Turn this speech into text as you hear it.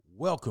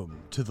Welcome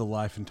to the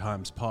Life and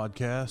Times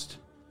podcast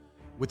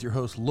with your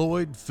host,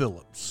 Lloyd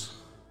Phillips.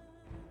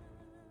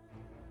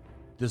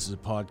 This is a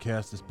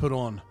podcast that's put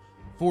on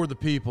for the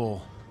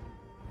people,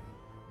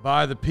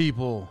 by the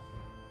people,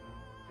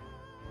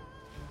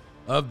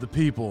 of the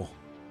people.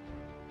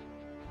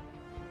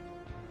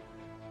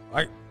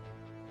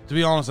 To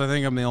be honest, I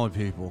think I'm the only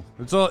people.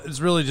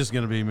 It's really just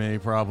going to be me,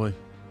 probably,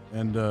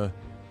 and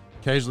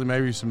occasionally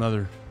maybe some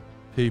other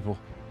people,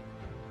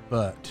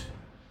 but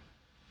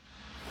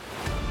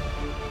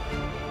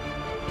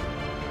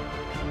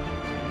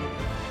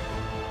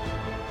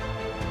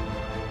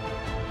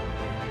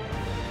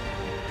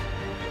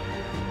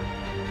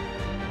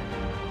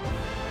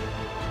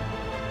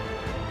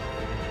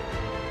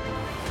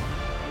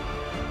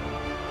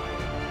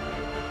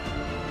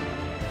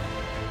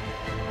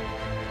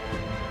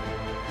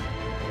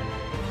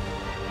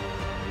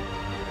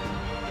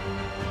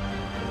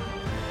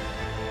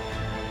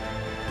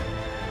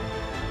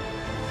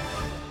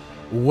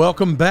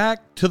welcome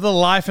back to the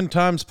Life and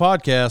Times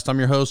podcast. I'm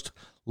your host,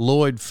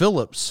 Lloyd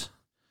Phillips.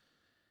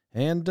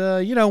 And,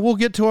 we'll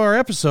get to our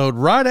episode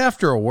right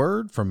after a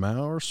word from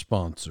our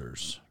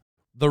sponsors.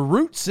 The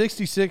Route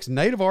 66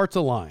 Native Arts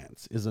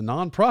Alliance is a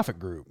nonprofit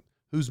group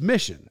whose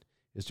mission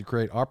is to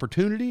create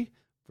opportunity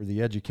for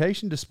the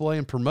education, display,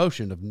 and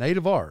promotion of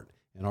Native art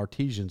and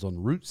artisans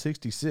on Route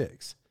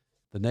 66.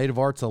 The Native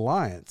Arts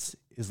Alliance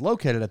is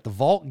located at the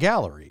Vault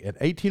Gallery at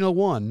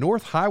 1801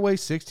 North Highway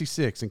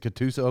 66 in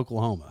Tulsa,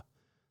 Oklahoma.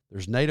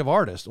 There's Native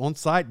artists on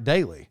site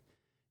daily.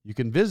 You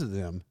can visit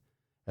them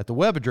at the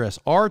web address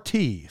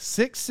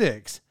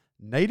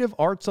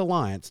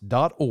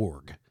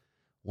rt66nativeartsalliance.org.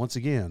 Once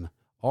again,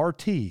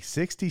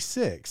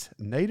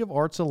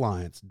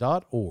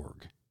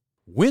 rt66nativeartsalliance.org.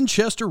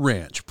 Winchester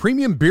Ranch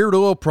premium beard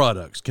oil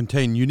products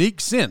contain unique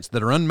scents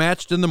that are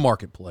unmatched in the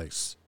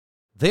marketplace.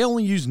 They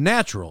only use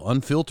natural,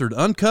 unfiltered,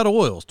 uncut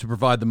oils to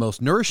provide the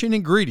most nourishing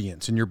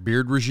ingredients in your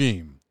beard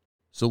regime.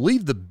 So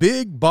leave the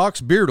big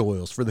box beard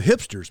oils for the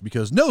hipsters,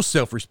 because no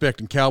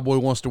self-respecting cowboy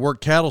wants to work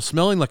cattle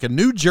smelling like a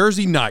New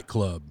Jersey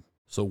nightclub.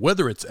 So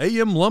whether it's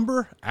AM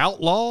Lumber,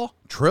 Outlaw,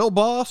 Trail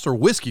Boss, or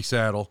Whiskey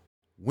Saddle,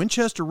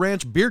 Winchester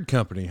Ranch Beard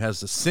Company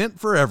has a scent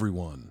for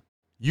everyone.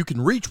 You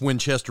can reach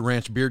Winchester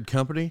Ranch Beard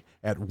Company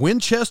at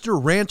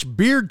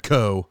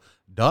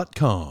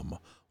winchesterranchbeardco.com.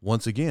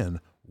 Once again,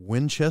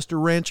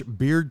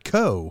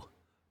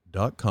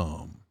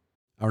 winchesterranchbeardco.com.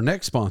 Our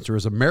next sponsor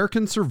is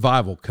American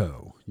Survival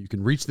Co. You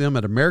can reach them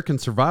at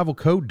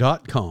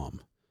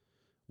americansurvivalco.com.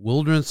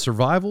 Wilderness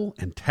survival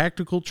and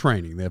tactical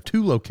training. They have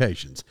two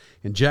locations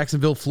in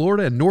Jacksonville,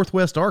 Florida, and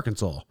Northwest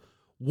Arkansas.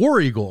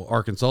 War Eagle,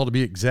 Arkansas, to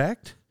be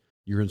exact.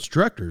 Your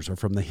instructors are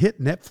from the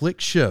hit Netflix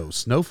show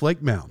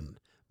Snowflake Mountain,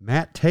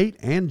 Matt Tate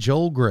and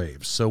Joel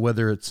Graves. So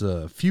whether it's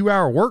a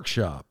few-hour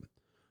workshop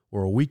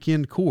or a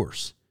weekend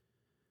course,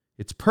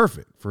 it's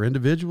perfect for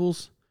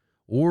individuals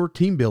or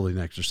team-building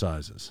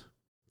exercises.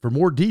 For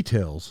more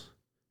details,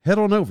 head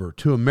on over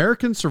to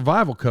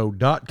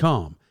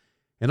americansurvivalco.com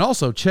and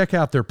also check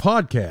out their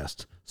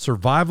podcast,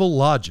 Survival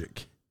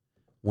Logic.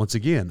 Once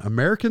again,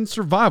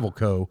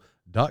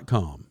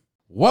 americansurvivalco.com.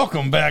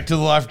 Welcome back to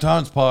the Life of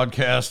Times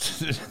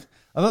podcast.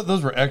 I thought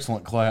those were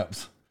excellent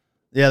claps.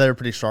 Yeah, they were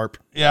pretty sharp.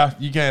 Yeah,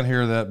 you can't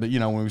hear that, but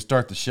when we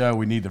start the show,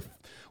 we need a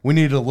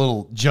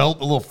little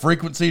jolt, a little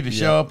frequency to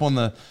show up on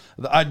the.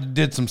 I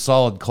did some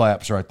solid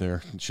claps right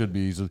there. It should be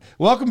easy.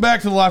 Welcome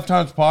back to the Life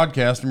Times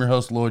podcast. I'm your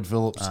host, Lloyd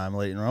Phillips. I'm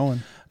Leighton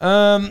Rowan.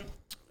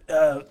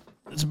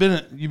 You've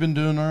been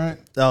doing all right?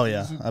 Oh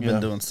yeah, I've been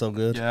doing so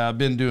good. Yeah, I've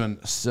been doing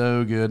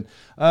so good.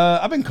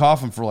 I've been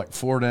coughing for like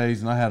 4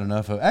 days, and I had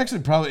enough of it. Actually,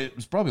 it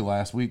was probably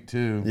last week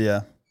too.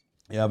 Yeah,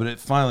 but it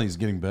finally is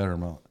getting better.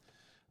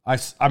 I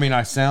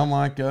sound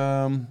like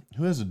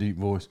who has a deep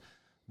voice?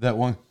 That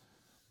one.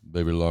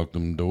 Baby, lock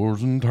them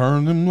doors and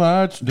turn them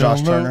lights down.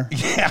 Josh Turner.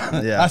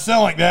 Yeah. I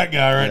sound like that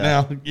guy right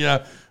now.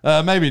 Yeah.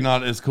 Maybe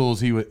not as cool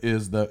as he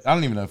is, though. I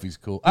don't even know if he's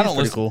cool. He's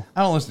pretty cool.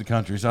 I don't listen to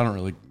country, so I don't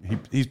really.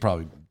 He's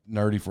probably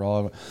nerdy for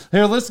all of it.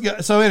 Here, let's go.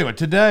 So anyway,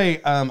 today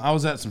I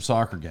was at some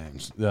soccer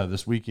games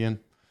this weekend.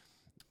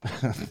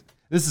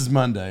 This is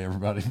Monday,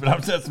 everybody, but I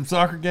was at some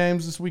soccer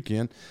games this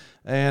weekend,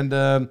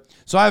 and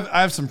so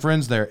I have some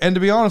friends there, and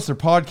to be honest, they're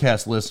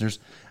podcast listeners.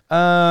 So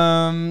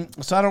I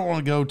don't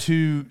want to go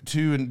too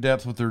in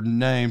depth with their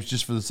names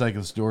just for the sake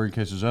of the story in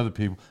case there's other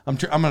people. I'm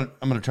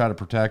gonna try to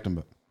protect them,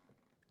 but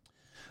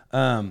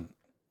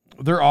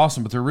they're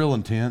awesome, but they're real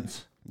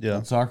intense. Yeah,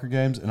 at soccer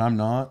games, and I'm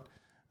not.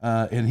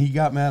 And he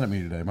got mad at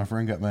me today. My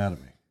friend got mad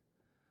at me,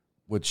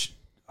 which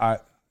I've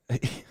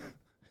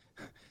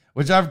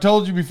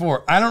told you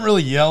before. I don't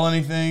really yell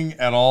anything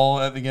at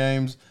all at the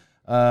games.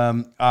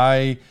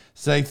 I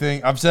say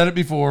things, I've said it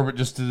before, but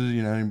just to,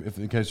 if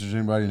in case there's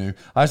anybody new,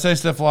 I say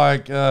stuff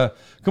like,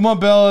 come on,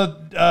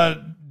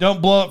 Bella,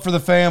 don't blow up for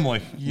the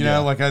family,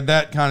 like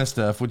that kind of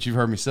stuff, which you've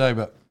heard me say.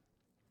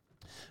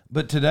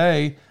 But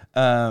today,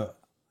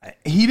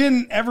 he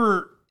didn't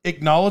ever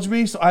acknowledge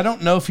me. So I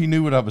don't know if he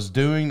knew what I was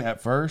doing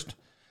at first.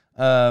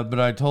 But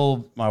I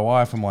told my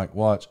wife, I'm like,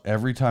 watch,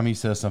 every time he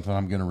says something,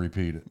 I'm going to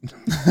repeat it.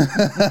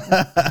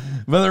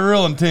 But they're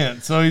real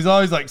intense. So he's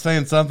always like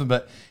saying something,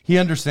 but he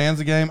understands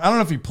the game. I don't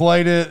know if he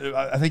played it.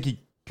 I think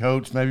he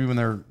coached maybe when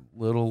they're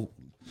little,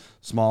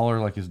 smaller,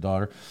 like his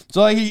daughter.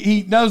 So like,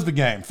 he knows the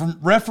game. From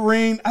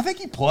refereeing, I think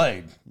he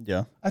played.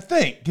 Yeah. I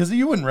think, because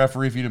you wouldn't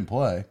referee if you didn't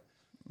play.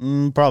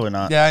 Probably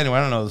not. Yeah, anyway,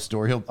 I don't know the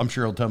story. I'm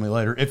sure he'll tell me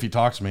later if he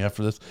talks to me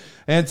after this.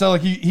 And so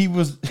like he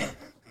was...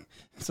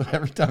 So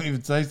every time he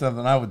would say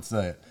something, I would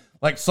say it.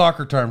 Like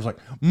soccer terms, like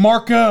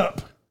mark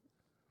up.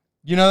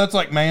 You know, that's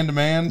like man to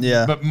man.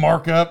 Yeah. But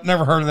mark up.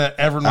 Never heard of that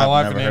ever in my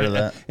life. Never heard of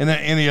that. In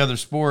any other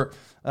sport.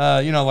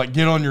 You know, like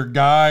get on your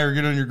guy or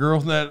get on your girl.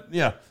 That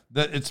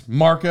it's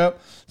mark up.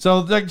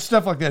 So like,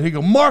 stuff like that. He'd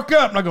go, mark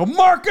up. And I go,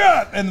 mark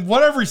up. And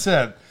whatever he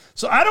said.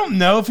 So I don't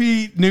know if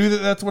he knew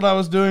that that's what I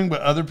was doing,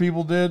 but other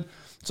people did.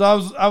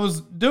 So I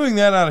was doing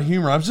that out of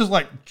humor. I was just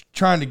like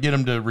trying to get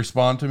him to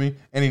respond to me,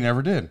 and he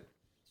never did.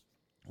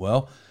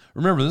 Well,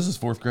 remember, this is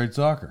fourth grade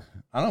soccer.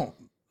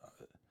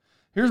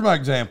 Here's my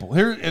example.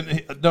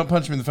 Don't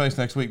punch me in the face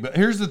next week, but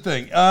here's the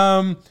thing.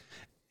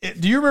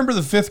 Do you remember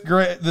the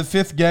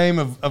fifth game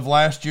of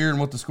last year and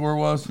what the score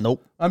was?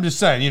 Nope. I'm just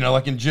saying, you know,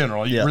 like in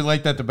general, you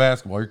relate that to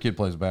basketball. Your kid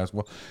plays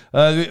basketball.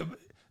 Do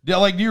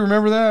you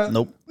remember that?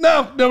 Nope.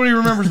 No, nobody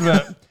remembers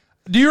that.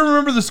 Do you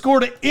remember the score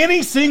to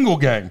any single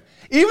game?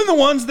 Even the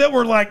ones that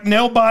were like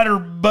nail biter,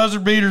 buzzer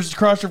beaters,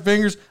 cross your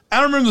fingers,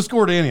 I don't remember the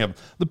score to any of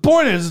them. The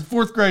point is, it's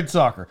fourth grade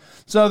soccer.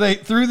 So they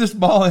threw this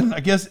ball in. I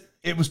guess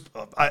it was,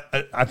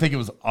 I think it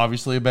was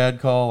obviously a bad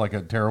call, like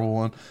a terrible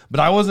one. But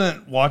I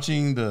wasn't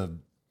watching the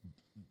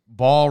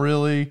ball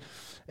really,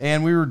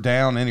 and we were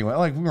down anyway.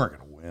 Like, we weren't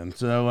going to win.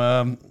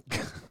 So,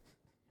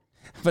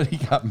 but he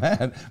got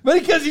mad. But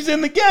because he's in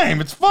the game,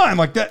 it's fine.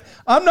 Like that,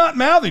 I'm not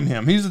mouthing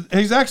him.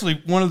 He's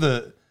actually one of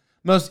the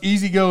most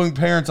easygoing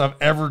parents I've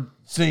ever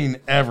seen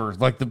ever,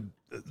 like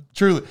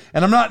truly,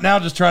 and I'm not now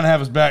just trying to have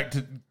his back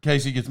in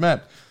case he gets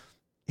mad.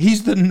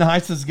 He's the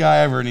nicest guy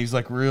ever, and he's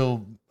like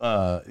real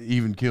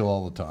even keel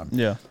all the time.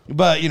 Yeah,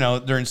 but you know,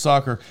 during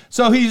soccer.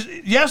 So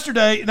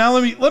yesterday. Now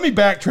let me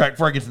backtrack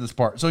before I get to this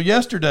part. So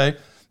yesterday,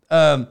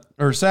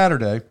 or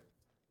Saturday,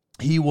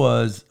 he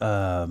was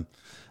there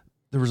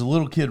was a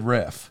little kid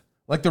ref.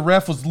 Like the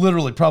ref was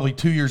literally probably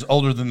 2 years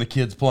older than the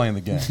kids playing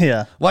the game.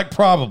 Yeah. Like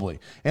probably.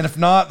 And if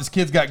not, this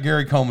kid's got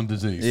Gary Coleman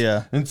disease.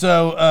 Yeah. And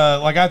so,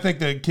 like, I think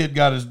the kid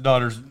got his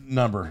daughter's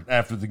number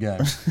after the game.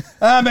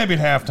 Maybe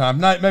at halftime.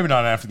 Maybe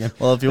not after the game.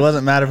 Well, if he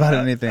wasn't mad about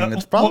anything,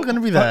 it's probably going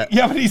to be that.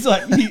 Yeah, but he's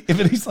like,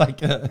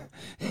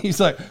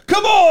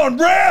 come on,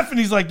 ref. And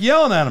he's like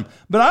yelling at him.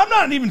 But I'm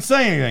not even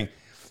saying anything.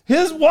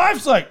 His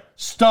wife's like,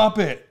 stop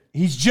it.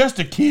 He's just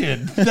a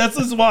kid. That's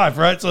his wife,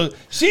 right? So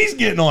she's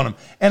getting on him.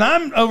 And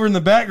I'm over in the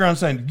background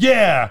saying,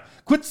 yeah,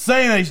 quit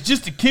saying that. He's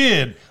just a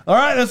kid. All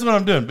right, that's what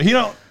I'm doing. But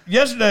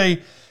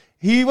yesterday,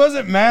 he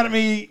wasn't mad at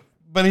me,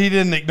 but he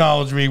didn't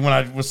acknowledge me when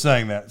I was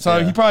saying that.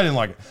 So he probably didn't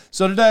like it.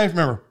 So today,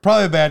 remember,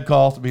 probably a bad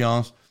call, to be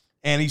honest.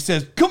 And he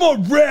says, come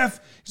on, ref.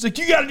 He's like,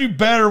 you got to do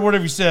better,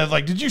 whatever he said.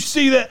 Like, did you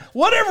see that?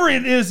 Whatever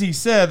it is he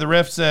said, the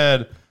ref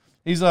said,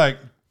 he's like,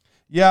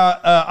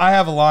 yeah, I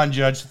have a line,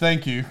 judge.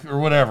 Thank you, or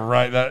whatever,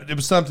 right? It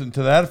was something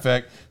to that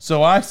effect.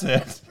 So I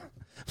said,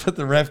 but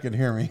the ref could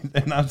hear me.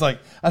 And I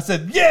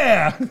said,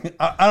 yeah.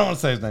 I don't want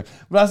to say his name,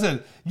 but I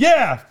said,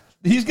 yeah,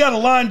 he's got a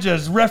line,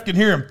 judge. The ref can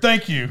hear him.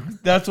 Thank you.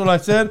 That's what I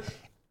said.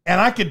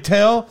 And I could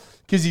tell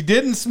because he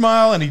didn't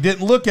smile and he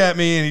didn't look at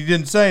me and he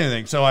didn't say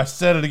anything. So I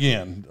said it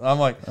again. I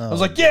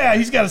was like, yeah,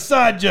 he's got a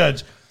side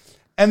judge.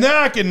 And then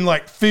I can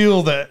like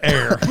feel the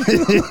air.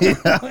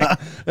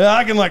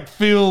 I can like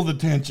feel the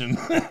tension.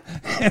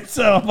 And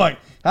so I'm like,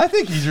 I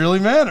think he's really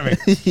mad at me.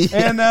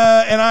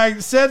 Yeah. And I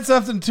said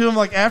something to him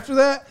like after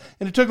that,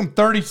 and it took him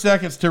 30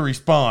 seconds to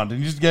respond. And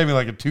he just gave me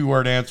like a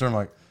 2-word answer. I'm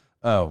like,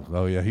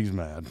 oh yeah, he's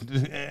mad.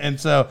 And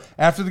so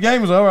after the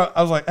game was over,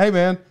 I was like, hey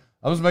man,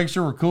 I was making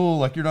sure we're cool.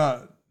 Like you're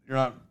not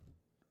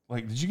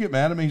like, did you get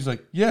mad at me? He's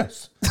like,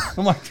 yes.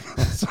 I'm like,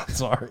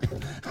 sorry.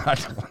 I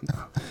don't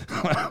know.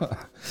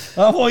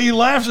 Well, he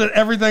laughs at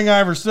everything I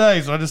ever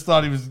say, so I just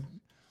thought he was,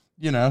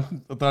 I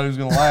thought he was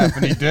going to laugh,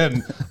 and he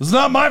didn't. It's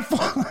not my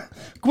fault.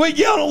 Quit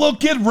yelling at little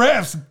kid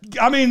refs.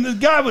 I mean, the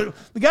guy that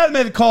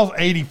made the call is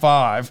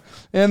 85,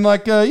 and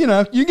like,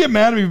 you get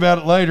mad at me about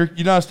it later.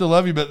 I still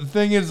love you, but the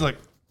thing is, like,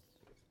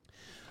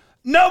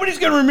 nobody's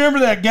going to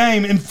remember that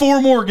game in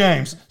 4 more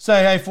games.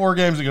 Say, hey, 4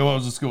 games ago, what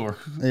was the score?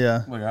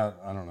 Yeah. Like,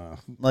 I don't know.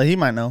 Like, he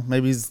might know.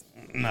 Maybe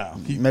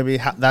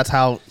that's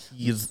how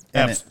he's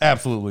in it.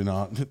 Absolutely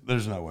not.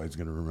 There's no way he's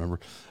going to remember.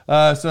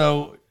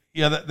 So,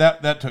 yeah,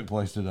 that took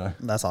place today.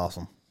 That's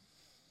awesome.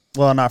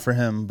 Well, not for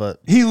him,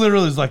 but... He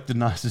literally is like the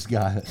nicest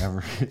guy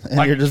ever. And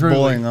like, you're just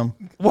bullying him.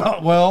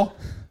 Well,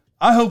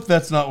 I hope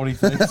that's not what he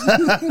thinks.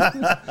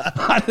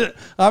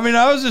 I mean,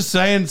 I was just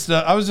saying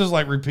stuff. I was just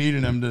like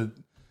repeating him to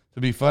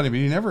be funny, but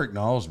he never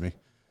acknowledged me.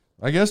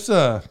 I guess,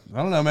 I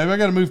don't know, maybe I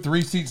got to move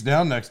 3 seats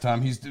down next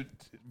time. He's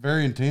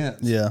very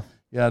intense. Yeah.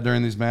 Yeah,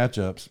 during these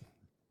matchups.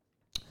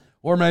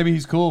 Or maybe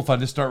he's cool if I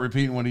just start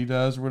repeating what he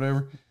does or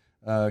whatever.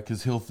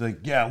 because he'll think,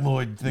 yeah,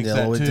 Lloyd thinks Yeah,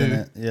 that Lloyd's too. in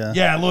it, yeah.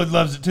 Yeah, Lloyd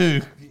loves it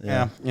too.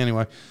 Yeah.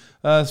 Anyway,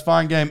 it's a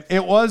fine game.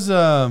 It was,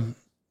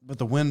 but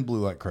the wind blew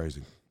like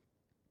crazy.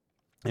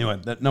 Anyway,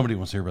 nobody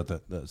wants to hear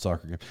about that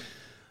soccer game.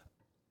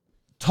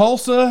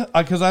 Tulsa,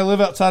 because I live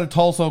outside of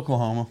Tulsa,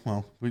 Oklahoma.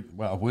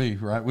 Well, we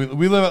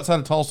live outside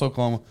of Tulsa,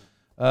 Oklahoma.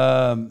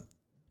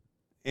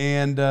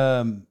 And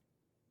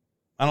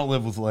I don't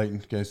live with Leighton,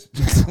 in case.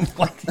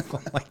 like,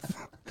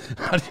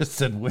 I just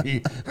said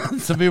we.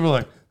 Some people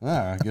are like,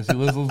 I guess he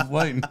lives with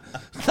Leighton.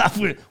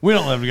 we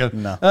don't live together.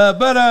 No.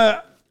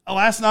 But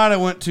last night I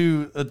went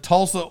to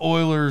Tulsa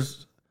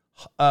Oilers.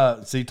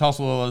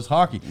 Tulsa Oilers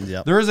hockey.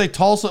 Yep. There is a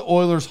Tulsa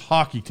Oilers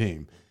hockey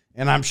team.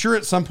 And I'm sure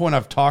at some point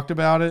I've talked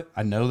about it.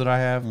 I know that I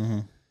have. Mm-hmm.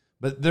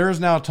 But there is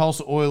now a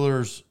Tulsa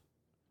Oilers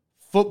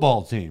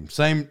football team.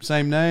 Same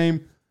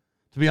name.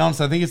 To be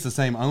honest, I think it's the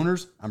same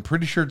owners. I'm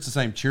pretty sure it's the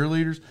same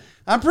cheerleaders.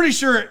 I'm pretty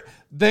sure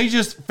they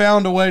just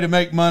found a way to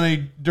make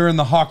money during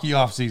the hockey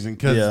offseason.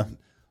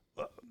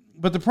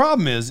 But the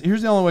problem is,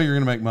 here's the only way you're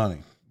going to make money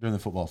during the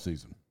football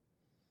season.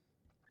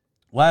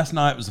 Last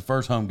night was the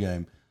first home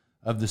game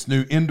of this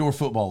new indoor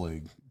football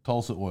league,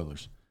 Tulsa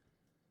Oilers.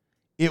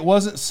 It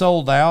wasn't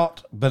sold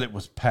out, but it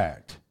was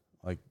packed.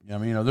 Like, I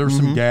mean, there were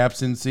some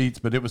gaps in seats,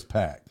 but it was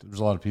packed. There was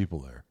a lot of people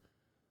there.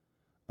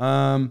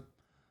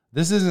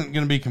 This isn't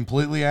going to be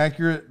completely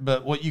accurate,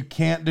 but what you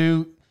can't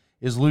do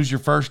is lose your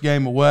first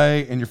game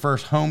away, and your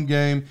first home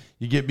game,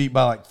 you get beat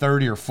by like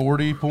 30 or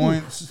 40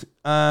 points.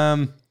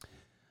 I'm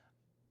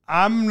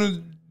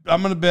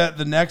gonna bet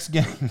the next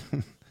game.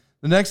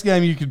 The next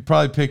game, you could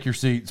probably pick your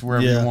seats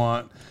wherever you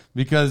want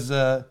because.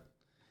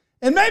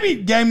 And maybe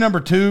game number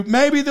 2,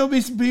 maybe there'll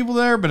be some people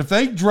there. But if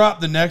they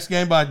drop the next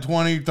game by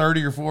 20,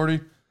 30, or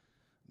 40,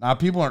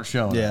 people aren't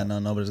showing. Yeah, no,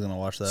 nobody's going to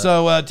watch that.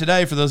 So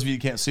today, for those of you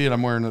who can't see it,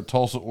 I'm wearing a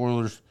Tulsa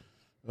Oilers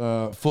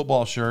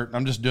football shirt.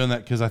 I'm just doing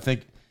that because I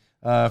think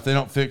if they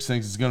don't fix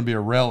things, it's going to be a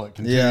relic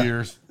in 2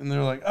 years. And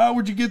they're like, oh,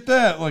 where'd you get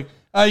that? Like,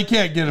 you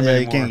can't get them anymore. Yeah,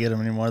 you can't get them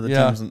anymore. The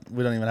teams,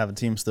 we don't even have a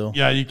team still.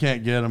 Yeah, you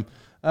can't get them.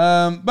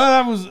 But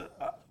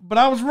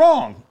I was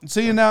wrong.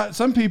 See, now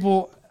some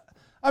people...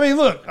 I mean,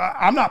 look,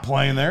 I'm not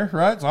playing there,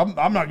 right? So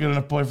I'm not good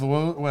enough to play for the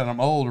when I'm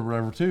old or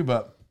whatever, too.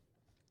 But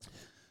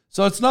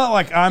so it's not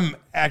like I'm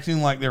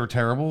acting like they were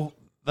terrible.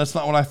 That's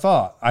not what I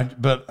thought.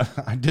 But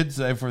I did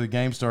say before the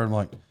game started, I'm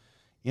like,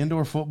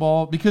 indoor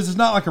football? Because it's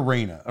not like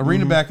arena.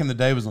 Arena back in the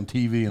day was on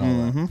TV and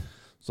all that.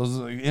 So it's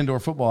like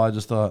indoor football. I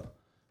just thought,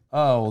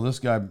 oh, well, this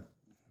guy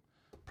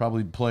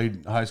probably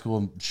played high school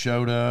in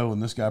Shodo,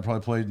 and this guy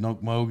probably played in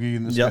Okmulgee,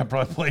 and this guy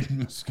probably played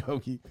in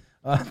Muskogee.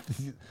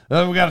 We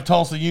got a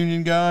Tulsa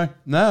Union guy.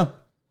 No,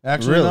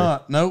 actually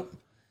not. Nope.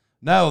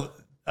 No,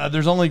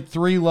 there's only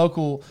 3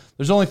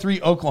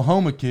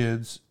 Oklahoma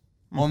kids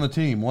on the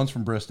team. One's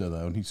from Bristow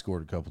though, and he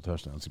scored a couple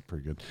touchdowns. It's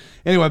pretty good.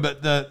 Anyway,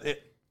 but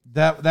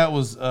that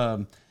was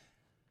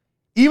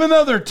even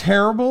though they're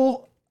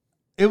terrible,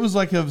 it was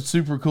like a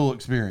super cool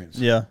experience.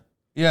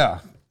 Yeah,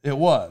 it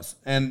was.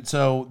 And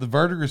so the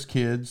Verdigris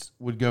kids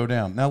would go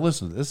down. Now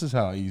listen, this is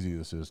how easy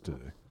this is to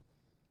do.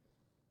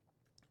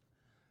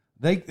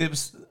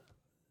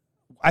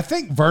 I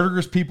think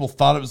Verdigris people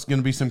thought it was going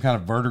to be some kind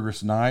of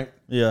Verdigris night.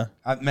 Yeah.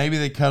 Maybe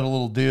they cut a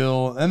little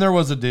deal, and there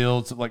was a deal.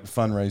 It's like a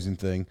fundraising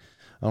thing.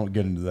 I don't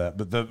get into that.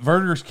 But the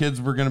Verdigris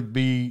kids were going to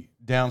be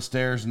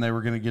downstairs, and they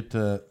were going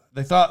to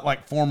they thought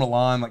like form a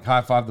line, like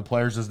high five the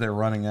players as they're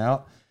running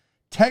out.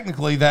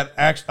 Technically, that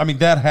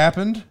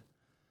happened.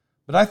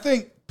 But I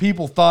think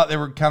people thought they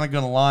were kind of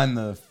going to line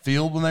the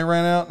field when they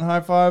ran out and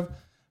high five.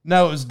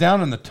 No, it was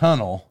down in the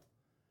tunnel.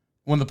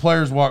 When the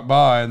players walk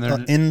by and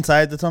they're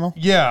inside the tunnel.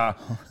 Yeah.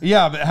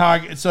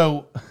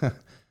 But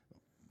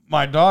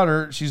my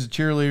daughter, she's a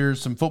cheerleader.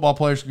 Some football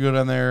players can go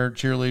down there,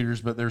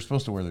 cheerleaders, but they're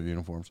supposed to wear their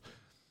uniforms.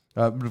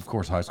 But of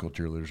course, high school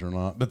cheerleaders are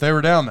not. But they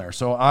were down there,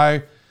 so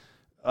I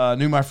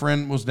knew my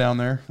friend was down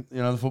there.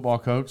 The football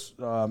coach.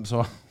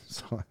 So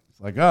it's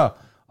like,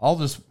 I'll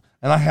just.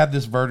 And I had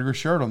this Verdigris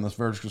shirt on, this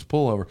Verdigris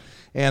pullover.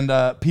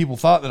 And people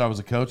thought that I was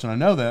a coach, and I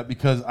know that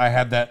because I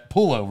had that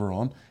pullover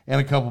on. And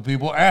a couple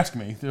people asked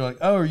me. They're like,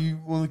 oh, are you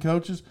one of the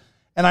coaches?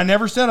 And I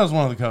never said I was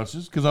one of the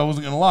coaches because I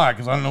wasn't going to lie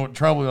because I didn't know what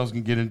trouble I was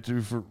going to get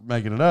into for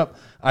making it up.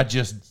 I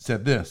just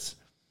said this.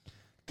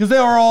 Because they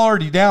were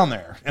already down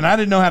there. And I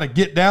didn't know how to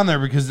get down there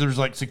because there's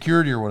like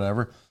security or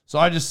whatever. So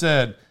I just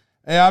said,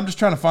 hey, I'm just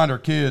trying to find our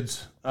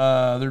kids.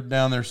 They're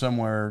down there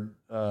somewhere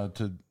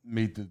to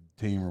meet the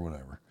team or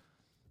whatever.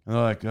 And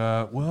they're like,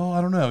 well,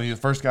 I don't know. The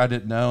first guy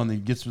didn't know, and he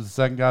gets with the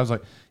second guy. I was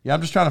like, yeah,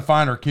 I'm just trying to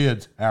find our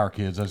kids. Our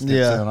kids. I just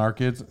kept saying our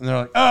kids. And they're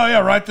like, oh, yeah,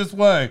 right this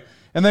way.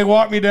 And they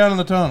walked me down in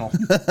the tunnel.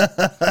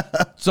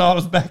 So I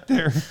was back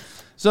there.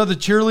 So the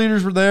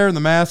cheerleaders were there and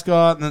the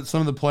mascot, and then some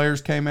of the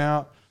players came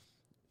out,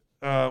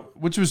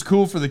 which was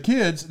cool for the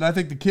kids. And I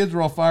think the kids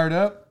were all fired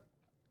up.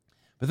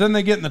 But then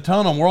they get in the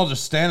tunnel, and we're all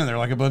just standing there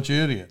like a bunch of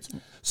idiots.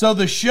 So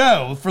the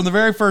show from the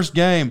very first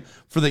game,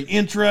 for the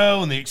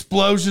intro and the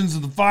explosions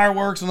and the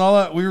fireworks and all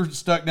that, we were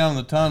stuck down in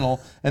the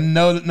tunnel, and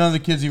none of the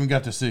kids even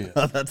got to see it.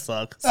 Oh, that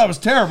sucks. That was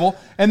terrible.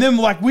 And then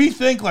we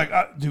think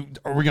dude,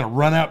 are we going to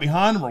run out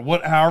behind them or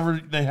what?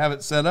 However they have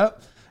it set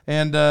up.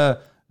 And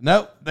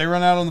nope, they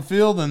run out on the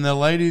field, and the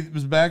lady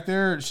was back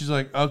there. She's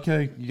like,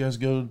 "Okay, you guys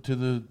go to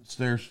the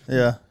stairs."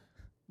 Yeah.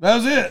 That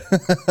was it.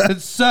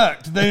 It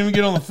sucked. They didn't even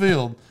get on the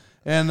field.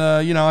 And,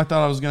 I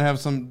thought I was going to have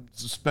some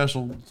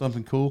special,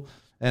 something cool,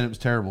 and it was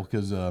terrible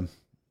because I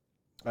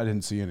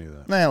didn't see any of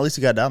that. Man, at least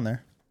you got down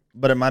there.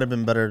 But it might have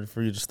been better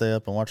for you to stay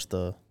up and watch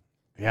the...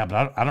 Yeah,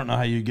 but I don't know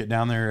how you get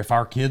down there if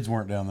our kids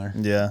weren't down there.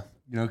 Yeah.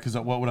 Because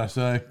what would I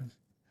say?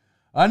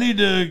 I need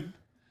to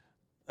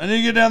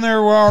get down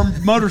there where our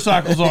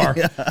motorcycles are,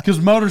 because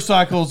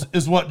motorcycles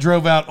is what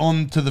drove out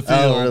onto the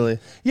field. Oh, really?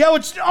 Yeah,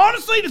 which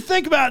honestly, to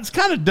think about, it's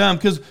kind of dumb,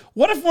 because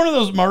what if one of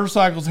those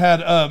motorcycles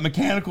had a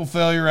mechanical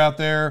failure out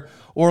there,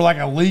 or like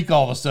a leak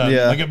all of a sudden?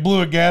 Yeah. Like it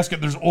blew a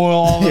gasket, there's oil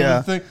all over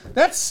the thing.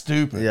 That's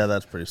stupid. Yeah,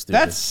 that's pretty stupid.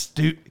 That's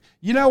stupid.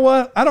 You know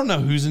what? I don't know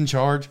who's in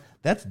charge.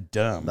 That's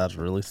dumb. That's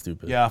really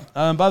stupid. Yeah.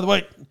 By the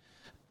way,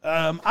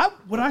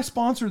 would I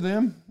sponsor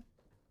them?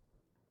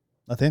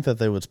 I think that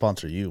they would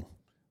sponsor you.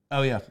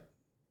 Oh, yeah.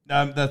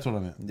 That's what I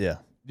meant. Yeah.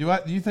 Do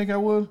you think I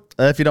would?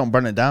 If you don't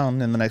burn it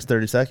down in the next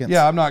 30 seconds.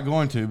 Yeah, I'm not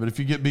going to, but if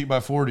you get beat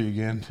by 40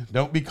 again,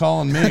 don't be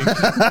calling me.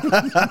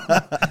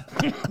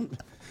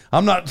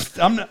 I'm not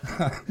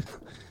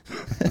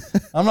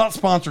I'm not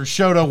sponsored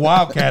Shoto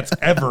Wildcats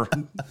ever.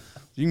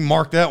 You can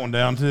mark that one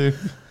down too.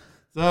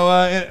 So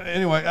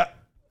anyway,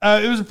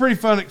 it was a pretty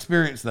fun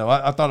experience though.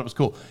 I thought it was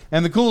cool.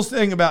 And the coolest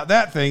thing about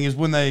that thing is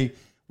when they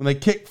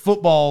kick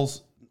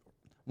footballs,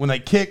 when they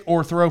kick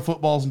or throw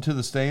footballs into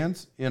the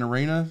stands in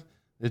arena,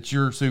 it's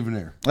your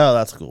souvenir. Oh,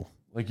 that's cool.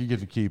 Like you get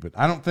to keep it.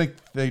 I don't think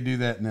they do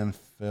that in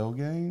NFL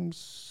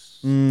games.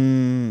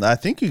 I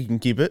think you can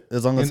keep it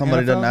as long as In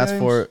somebody doesn't NFL ask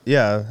games? for it.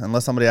 Yeah,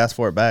 unless somebody asks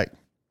for it back.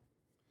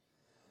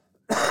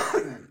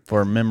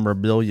 For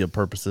memorabilia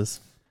purposes.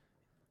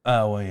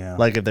 Oh, well, yeah.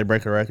 Like if they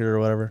break a record or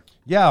whatever.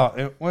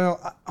 Yeah,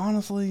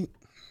 honestly,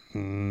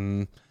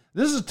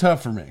 this is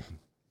tough for me.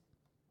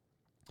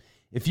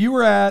 If you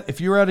were at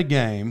a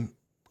game,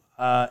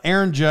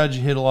 Aaron Judge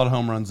hit a lot of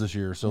home runs this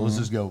year, so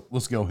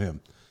let's go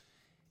him.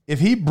 If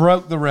he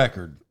broke the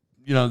record,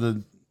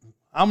 I'm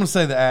going to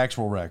say the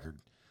actual record,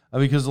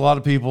 because a lot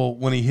of people,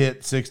 when he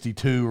hit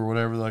 62 or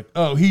whatever, they're like,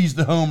 oh, he's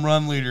the home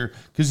run leader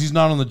because he's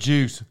not on the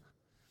juice.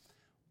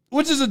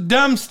 Which is a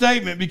dumb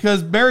statement,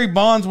 because Barry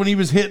Bonds, when he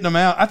was hitting them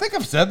out, I think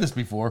I've said this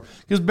before,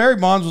 because Barry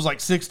Bonds was like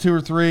 6'2" or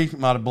 3,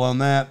 might have blown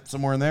that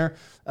somewhere in there,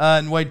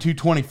 and weighed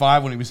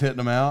 225 when he was hitting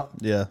them out.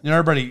 Yeah.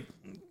 Everybody,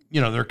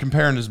 they're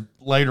comparing his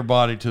later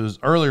body to his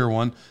earlier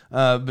one,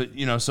 but,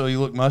 so he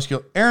looked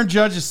muscular. Aaron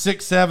Judge is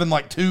 6'7",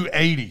 like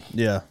 280.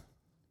 Yeah.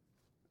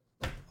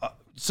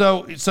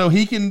 So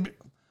he can,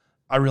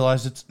 I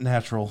realize it's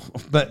natural,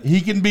 but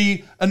he can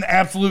be an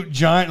absolute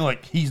giant,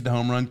 like he's the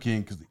home run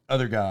king, because the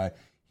other guy,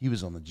 he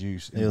was on the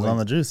juice. He was on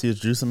the juice. He was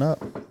juicing up.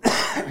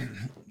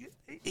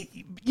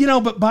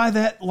 But by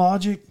that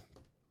logic,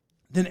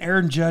 then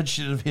Aaron Judge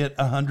should have hit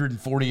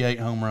 148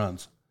 home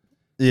runs.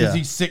 Yeah. Because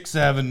he's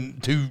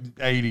 6'7",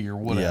 280 or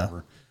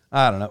whatever.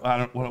 Yeah. I don't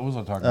know. What was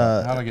I talking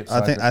about? How did I get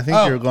sidetracked? I think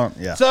you were going,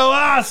 yeah. So,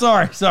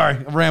 sorry.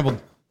 I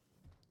rambled.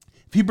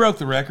 If he broke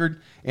the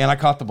record and I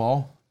caught the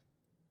ball,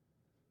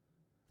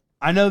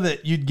 I know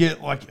that you'd get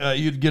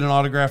an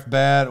autographed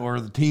bat,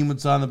 or the team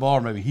would sign the ball,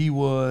 or maybe he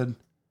would.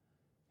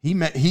 He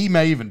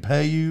may even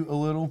pay you a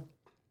little.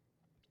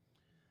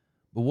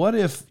 But what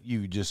if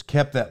you just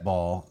kept that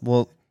ball?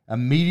 Well,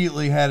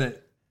 immediately had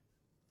it.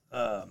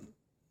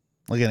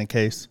 Like in a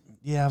case.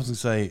 Yeah, I was gonna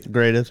say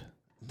graded.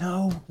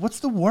 No, what's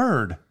the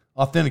word?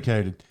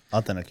 Authenticated.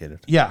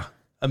 Yeah,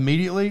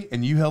 immediately,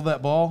 and you held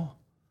that ball.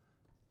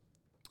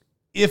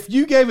 If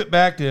you gave it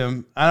back to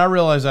him, and I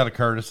realize out of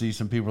courtesy,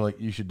 some people are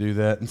like, you should do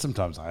that, and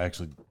sometimes I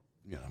actually.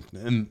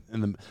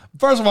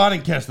 First of all, I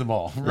didn't catch the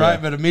ball, right? Yeah.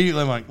 But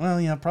immediately I'm like,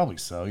 well, yeah, probably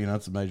so.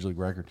 It's a major league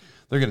record.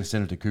 They're going to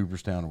send it to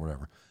Cooperstown or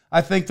whatever.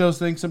 I think those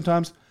things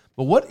sometimes.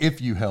 But what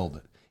if you held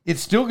it? It's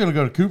still going to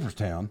go to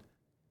Cooperstown,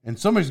 and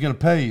somebody's going to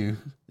pay you.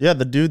 Yeah,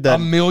 the dude that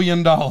 $1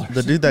 million.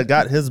 The dude that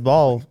got his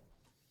ball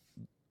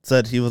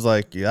said he was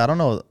like, yeah, I don't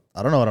know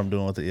what I'm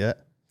doing with it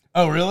yet.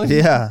 Oh, really?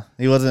 Yeah,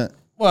 he wasn't.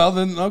 Well,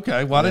 then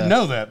okay. Well, I didn't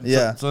know that.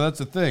 Yeah. So that's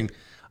the thing.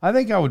 I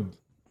think I would.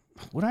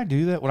 Would I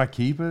do that? Would I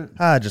keep it?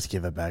 I'd just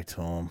give it back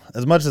to him.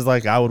 As much as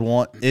I would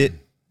want it,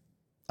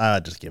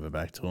 I'd just give it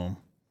back to him.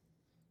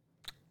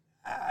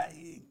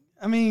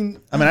 I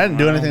mean, I didn't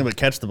do anything but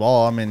catch the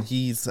ball.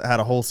 He's had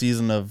a whole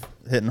season of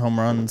hitting home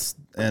runs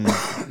and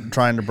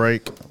trying to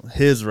break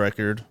his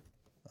record,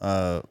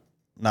 not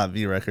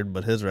the record,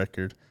 but his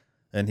record,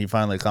 and he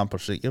finally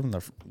accomplished it. Give him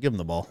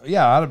the ball.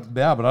 Yeah,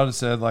 but I'd have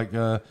said like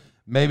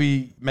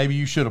maybe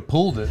you should have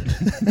pulled it.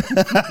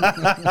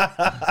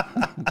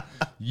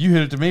 You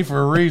hit it to me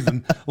for a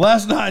reason.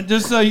 Last night,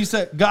 just so you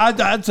said,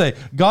 I'd say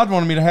God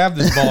wanted me to have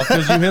this ball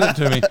because you hit it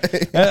to me.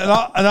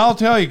 And I'll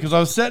tell you, because I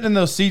was sitting in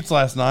those seats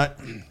last night,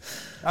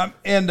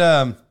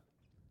 and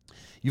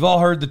you've all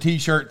heard the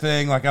T-shirt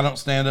thing. Like, I don't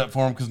stand up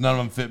for them because none of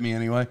them fit me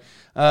anyway.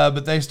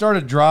 But they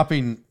started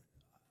dropping,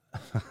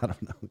 I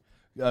don't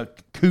know,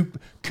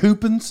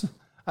 coupons.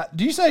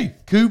 Do you say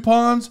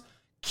coupons,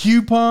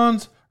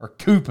 or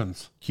coupons?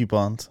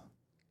 Coupons.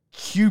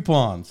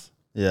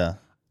 Yeah.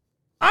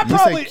 I You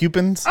probably say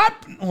coupons?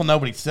 well,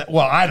 nobody said.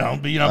 Well, I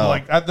don't, but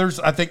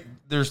I think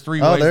there's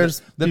three Oh, ways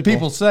there's that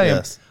people say 'em.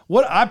 yes.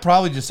 What I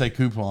probably just say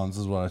coupons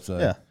is what I say.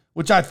 Yeah.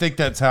 Which I think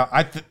that's how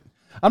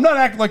I'm not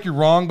acting like you're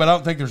wrong, but I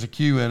don't think there's a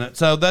Q in it.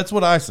 So that's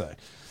what I say.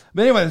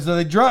 But anyway, so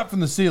they dropped from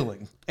the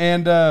ceiling,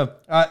 and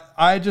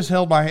I just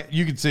held my hand.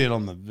 You can see it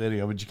on the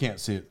video, but you can't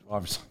see it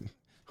obviously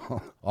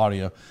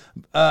audio.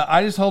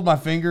 I just hold my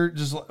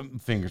fingers.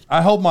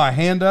 I hold my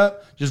hand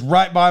up, just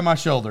right by my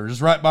shoulder,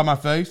 just right by my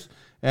face,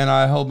 and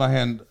I hold my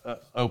hand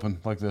open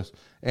like this.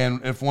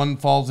 And if one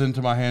falls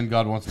into my hand,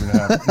 God wants me to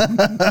have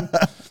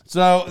it.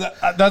 So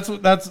that's.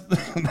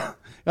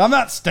 I'm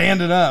not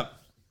standing up.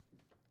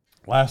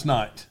 Last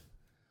night,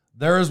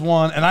 there is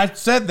one, and I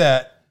said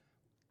that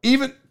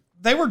even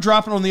they were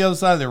dropping on the other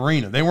side of the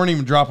arena. They weren't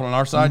even dropping on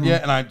our side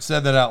yet, and I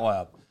said that out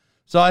loud.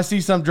 So I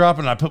see some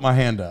dropping, and I put my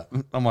hand up.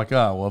 I'm like,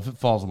 oh, well, if it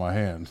falls on my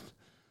hand,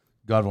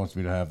 God wants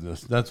me to have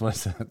this. That's what I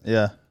said.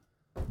 Yeah.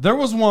 There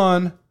was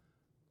one,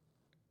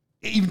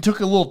 it even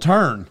took a little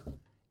turn.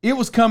 It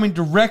was coming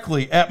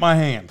directly at my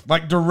hand,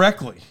 like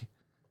directly.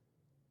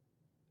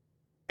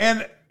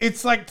 And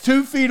it's like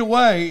 2 feet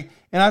away,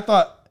 and I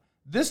thought,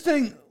 this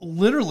thing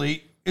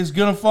literally is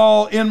going to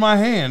fall in my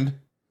hand.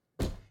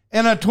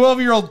 And a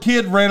 12-year-old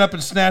kid ran up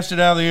and snatched it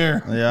out of the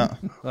air. Yeah.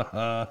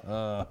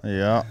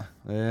 Yeah.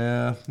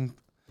 Yeah.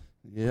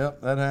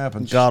 Yep, that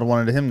happened. God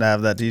wanted him to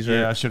have that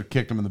T-shirt. Yeah, I should have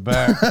kicked him in the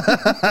back.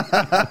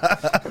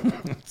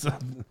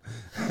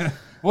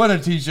 What a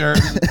T-shirt.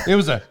 It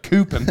was a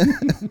coupon.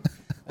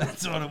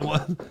 That's what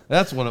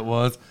it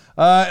was.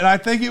 And I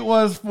think it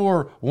was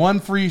for one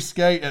free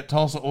skate at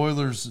Tulsa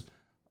Oilers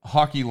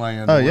Hockey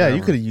Land. Oh, yeah,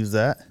 you could have used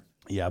that.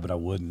 Yeah, but I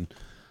wouldn't.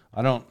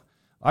 I mean,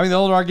 the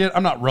older I get,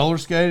 I'm not roller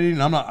skating.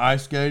 I'm not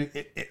ice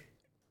skating.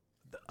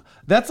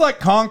 That's like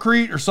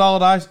concrete or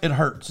solid ice. It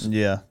hurts.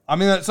 Yeah. I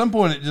mean, at some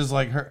point, it just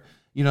like hurt.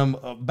 You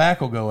know, back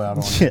will go out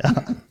on it. Yeah.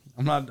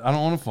 I don't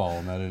want to fall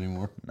on that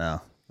anymore.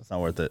 No, that's not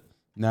worth it.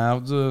 No,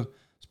 it's a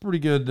pretty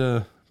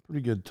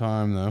good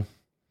time though.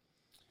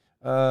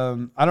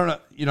 I don't know.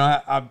 You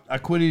know, I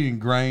quit eating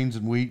grains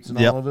and wheats and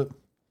all of it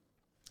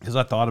because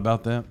I thought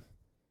about that.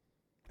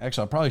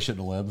 Actually, I probably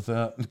shouldn't have led with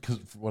that because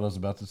what I was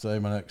about to say,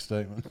 my next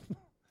statement.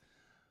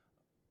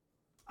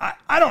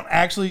 I don't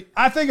actually.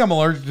 I think I'm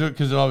allergic to it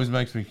because it always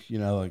makes me,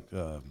 like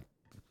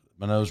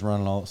my nose run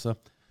and all that stuff.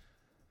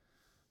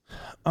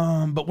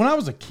 But when I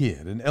was a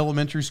kid in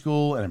elementary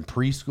school and in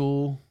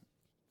preschool,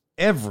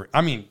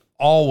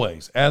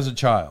 always as a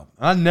child,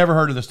 I never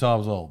heard of this till I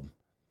was old.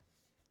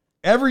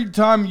 Every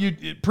time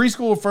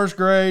preschool, first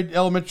grade,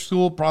 elementary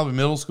school, probably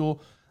middle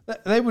school,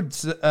 they would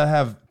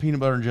have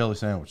peanut butter and jelly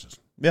sandwiches.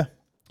 Yeah.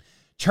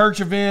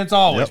 Church events,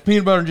 always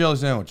peanut butter and jelly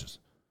sandwiches.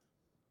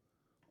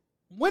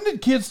 When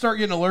did kids start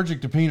getting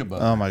allergic to peanut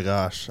butter? Oh my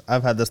gosh.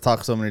 I've had this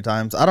talk so many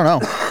times. I don't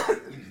know.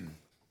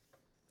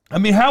 I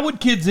mean, how would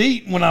kids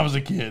eat when I was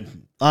a kid?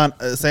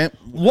 Same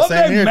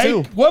here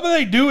too. What would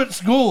they do at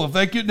school if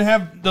they couldn't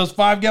have those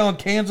 5-gallon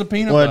cans of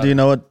peanut butter? Do you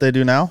know what they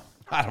do now?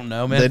 I don't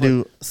know, man. They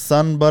do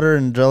SunButter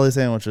and jelly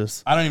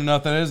sandwiches. I don't even know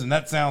what that is, and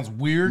that sounds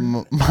weird.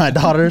 My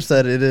daughter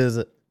said it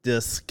is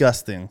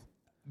disgusting.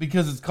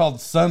 Because it's called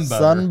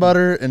SunButter.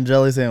 SunButter and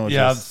jelly sandwiches.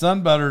 Yeah,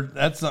 SunButter,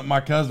 that's something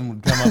my cousin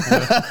would come up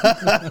with.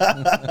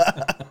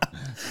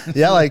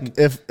 Yeah, like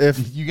if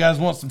you guys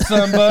want some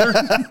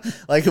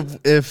SunButter, like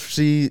if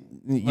she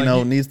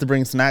needs to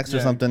bring snacks or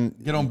something,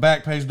 get on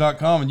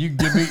backpage.com and you can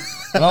give me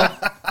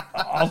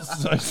I'll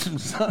say some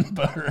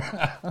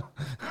SunButter.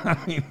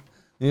 I mean,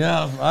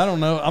 yeah, I don't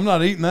know. I'm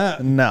not eating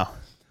that. No.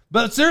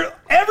 But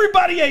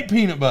everybody ate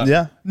peanut butter.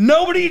 Yeah.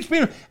 Nobody eats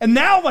peanut butter. And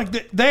now like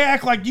they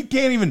act like you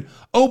can't even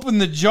open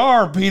the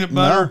jar of peanut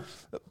butter.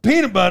 No.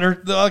 Peanut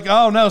butter, they're like,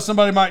 oh no,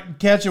 somebody might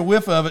catch a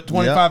whiff of it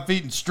 25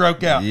 feet and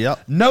stroke out.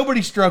 Yep.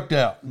 Nobody stroked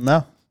out.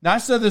 No. Now I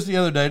said this the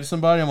other day to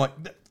somebody. I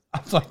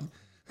was like,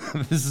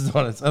 this is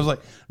what I was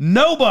like,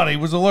 nobody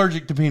was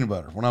allergic to peanut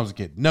butter when I was a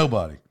kid.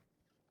 Nobody.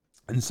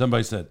 And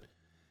somebody said,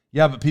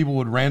 yeah, but people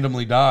would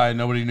randomly die and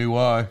nobody knew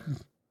why.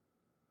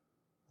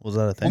 Was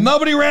that a thing? Well,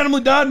 nobody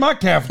randomly died in my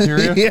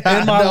cafeteria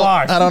in my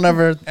life. I don't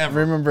ever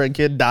remember a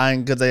kid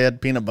dying because they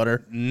had peanut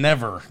butter.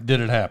 Never did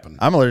it happen.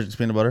 I'm allergic to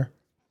peanut butter.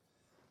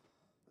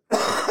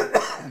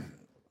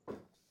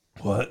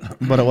 What?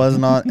 But it was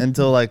not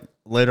until like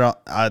later on.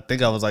 I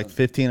think I was like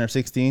 15 or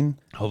 16.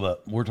 Hold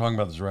up. We're talking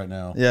about this right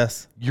now.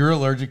 Yes. You're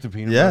allergic to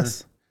peanut butter?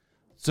 Yes.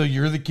 So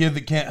you're the kid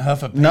that can't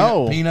huff a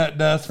peanut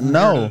dust?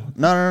 No.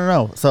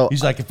 So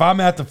he's like, if I'm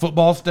at the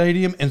football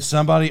stadium and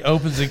somebody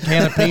opens a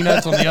can of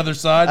peanuts on the other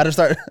side,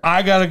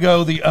 I got to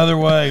go the other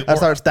way. I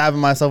start stabbing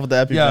myself with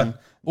the EpiPen. Yeah.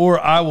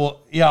 Or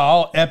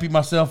I'll epi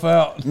myself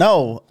out.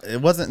 No, it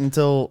wasn't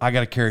until I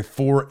got to carry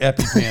 4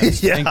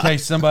 EpiPens in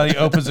case somebody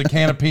opens a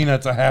can of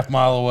peanuts a half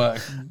mile away.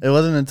 It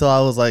wasn't until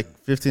I was like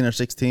 15 or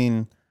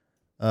 16.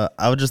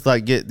 I would just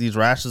like get these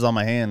rashes on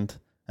my hand,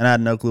 and I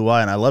had no clue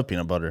why. And I love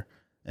peanut butter,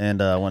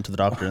 and I went to the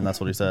doctor, and that's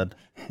what he said.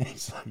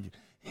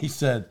 He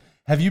said,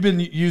 "Have you been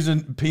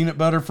using peanut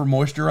butter for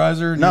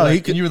moisturizer?" And no,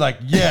 you were like,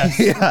 "Yes."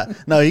 Yeah,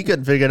 no, he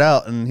couldn't figure it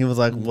out, and he was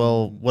like,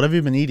 "Well, what have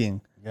you been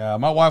eating?" Yeah,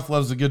 my wife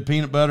loves a good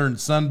peanut butter and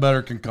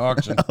SunButter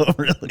concoction. Oh,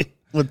 really?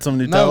 With some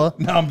Nutella?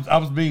 No, I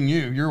was being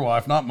your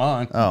wife, not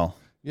mine. Oh.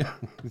 Yeah.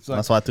 It's like,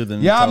 That's why I threw the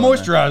Nutella I in there.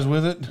 moisturize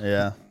with it.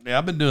 Yeah. Yeah,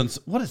 I've been doing,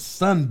 what is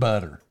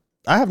SunButter?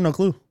 I have no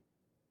clue.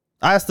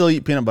 I still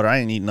eat peanut butter. I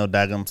ain't eating no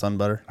daggum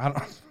SunButter.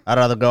 I'd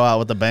rather go out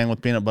with a bang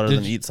with peanut butter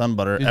than eat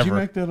SunButter Did ever. you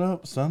make that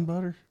up?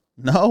 SunButter?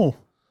 No.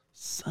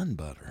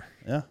 SunButter.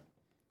 Yeah.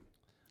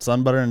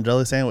 SunButter and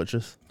jelly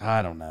sandwiches.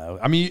 I don't know.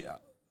 I mean,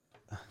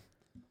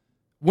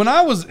 when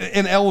I was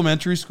in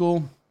elementary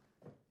school,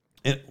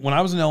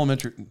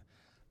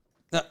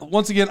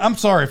 once again, I'm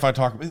sorry if I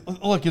talk.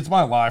 Look, it's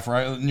my life,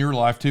 right? And your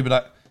life too.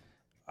 But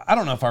I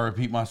don't know if I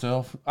repeat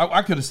myself.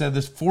 I could have said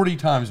this 40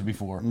 times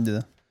before.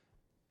 Yeah.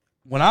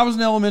 When I was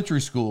in elementary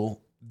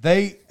school,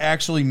 they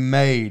actually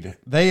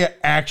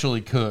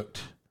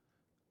cooked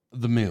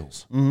the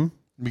meals. Mm-hmm.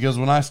 Because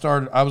when I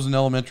started, I was in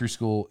elementary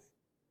school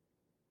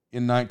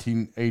in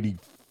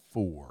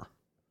 1984.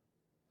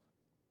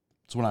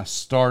 That's when I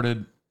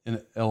started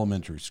in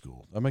elementary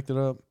school. Did I make that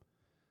up?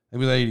 It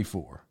was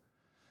 84.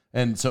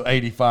 And so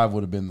 85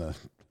 would have been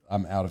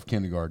I'm out of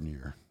kindergarten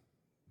year.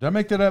 Did I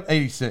make that up?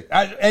 86.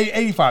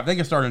 85. I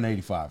think I started in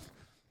 85.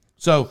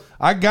 So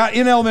I got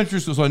in elementary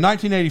school. So in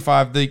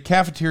 1985, the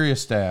cafeteria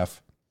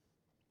staff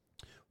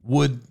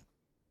would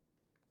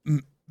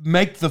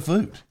make the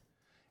food.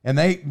 And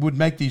they would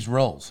make these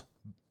rolls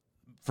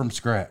from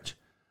scratch.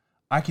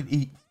 I could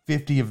eat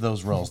 50 of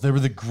those rolls. They were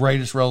the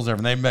greatest rolls ever.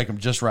 And they make them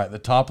just right. The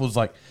top was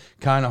like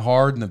kind of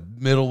hard, and the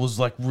middle was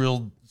like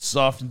real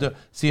soft. And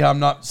see how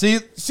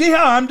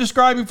I'm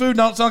describing food?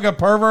 Don't sound like a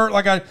pervert,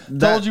 like I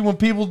told you when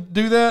people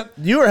do that.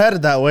 You were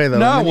headed that way though.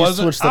 No, I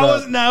wasn't. I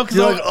wasn't. No, because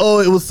you're like, oh,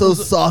 it was so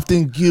soft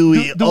and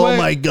gooey. Oh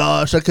my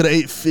gosh, I could have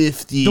ate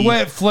 50. The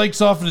way it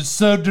flakes off and it's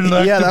so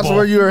delectable. Yeah, that's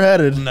where you were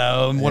headed.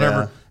 No, and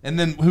whatever. Yeah. And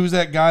then who's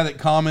that guy that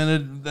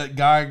commented? That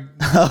guy,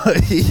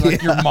 yeah.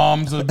 Like your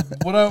mom's a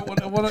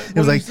what he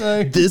was like,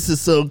 say? This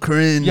is so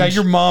cringe. Yeah,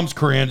 your mom's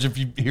cringe if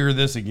you hear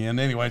this again.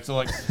 Anyway,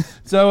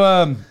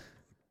 so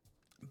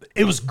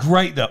it was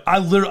great though.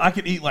 I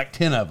could eat like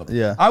 10 of them.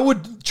 Yeah, I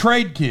would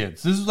trade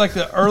kids. This is like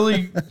the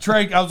early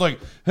trade. I was like,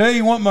 hey,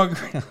 you want my?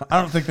 I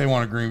don't think they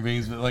wanted green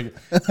beans, but like,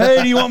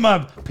 hey, do you want my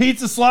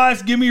pizza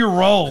slice? Give me your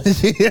roll.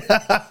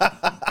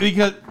 Yeah.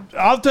 Because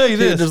I'll tell you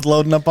this, just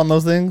loading up on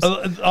those things.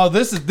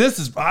 This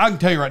is. I can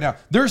tell you right now.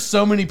 There's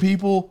so many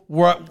people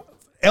where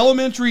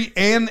elementary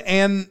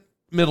and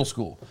middle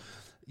school.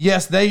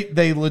 Yes,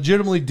 they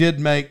legitimately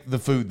did make the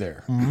food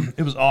there. Mm-hmm.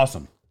 It was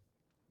awesome.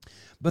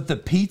 But the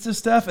pizza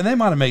stuff, and they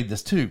might have made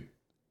this too,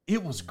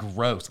 it was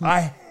gross.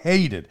 I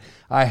hated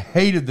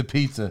the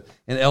pizza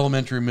in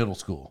elementary and middle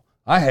school.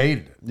 I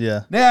hated it.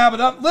 Yeah. Yeah,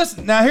 but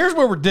listen, now here's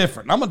where we're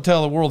different. I'm going to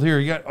tell the world here.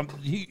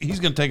 He's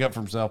going to take up for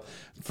himself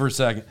for a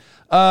second.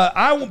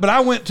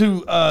 I went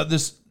to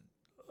this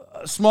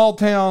small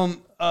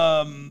town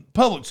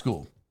public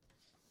school.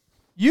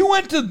 You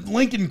went to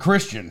Lincoln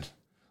Christian.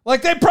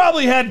 Like they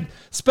probably had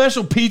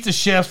special pizza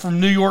chefs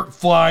from New York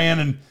fly in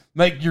and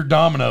make your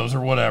Domino's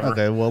or whatever.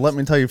 Okay, well, let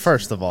me tell you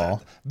first of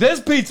all. This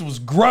pizza was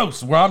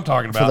gross, what I'm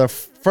talking about. For the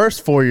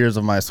first 4 years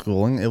of my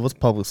schooling, it was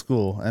public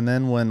school. And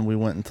then when we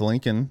went into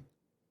Lincoln,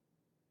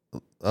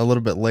 a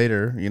little bit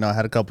later, I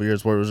had a couple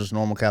years where it was just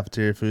normal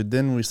cafeteria food.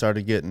 Then we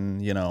started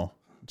getting,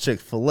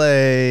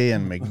 Chick-fil-A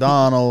and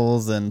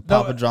McDonald's and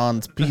Papa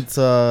John's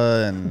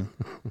pizza. And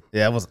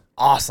yeah, it was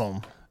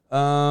awesome.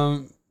 I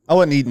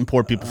wasn't eating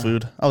poor people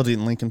food. I was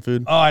eating Lincoln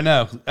food. Oh, I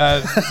know.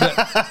 But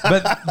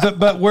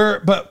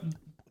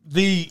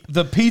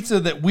the pizza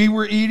that we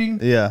were eating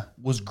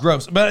was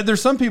gross. But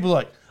there's some people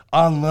like,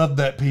 I love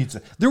that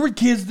pizza. There were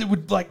kids that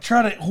would like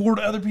try to hoard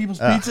other people's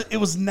pizza. It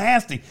was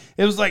nasty.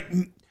 It was like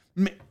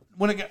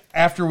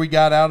after we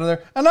got out of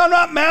there. And I'm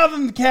not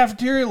mouthing the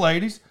cafeteria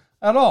ladies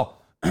at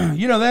all.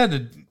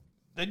 They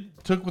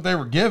took what they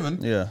were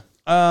given. Yeah.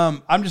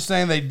 I'm just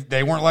saying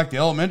they weren't like the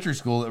elementary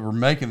school that were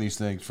making these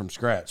things from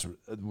scratch,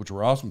 which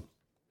were awesome.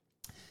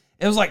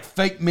 It was like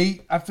fake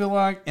meat, I feel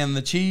like, and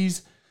the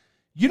cheese.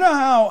 You know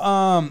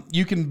how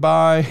you can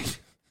buy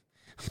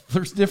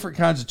there's different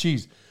kinds of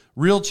cheese.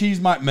 Real cheese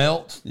might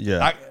melt.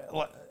 Yeah.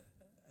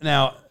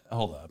 Now,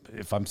 hold up.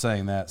 If I'm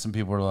saying that, some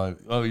people are like,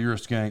 "Oh, you're a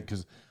skank,"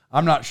 because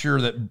I'm not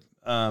sure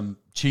that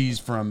cheese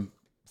from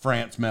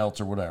France melts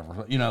or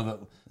whatever.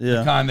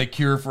 The kind they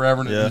cure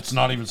forever, and it's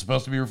not even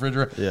supposed to be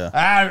refrigerated. Yeah.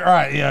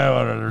 Right. Yeah,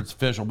 whatever. It's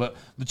official. But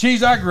the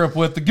cheese I grew up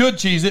with, the good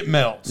cheese, it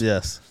melts.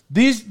 Yes.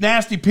 These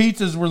nasty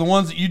pizzas were the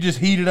ones that you just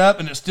heated up,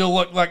 and it still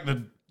looked like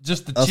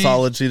just the cheese. A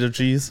solid sheet of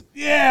cheese.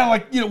 Yeah,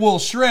 like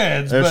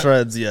shreds. They're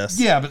shreds, yes.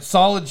 Yeah, but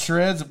solid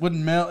shreds, it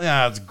wouldn't melt.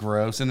 Yeah, it's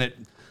gross, and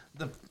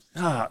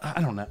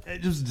I don't know.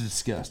 It was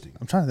disgusting.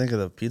 I'm trying to think of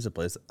the pizza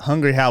place.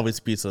 Hungry Howie's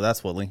Pizza.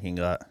 That's what Lincoln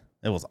got.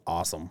 It was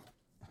awesome.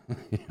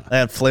 Yeah. They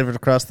had flavored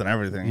crust and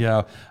everything.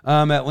 Yeah.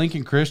 At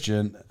Lincoln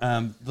Christian,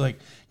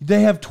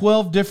 they have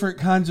 12 different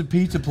kinds of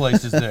pizza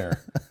places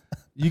there.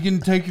 You can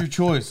take your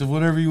choice of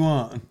whatever you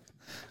want.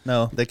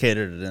 No, they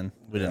catered it in.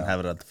 We didn't have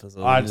it at the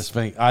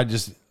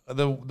facility.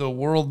 The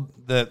world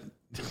that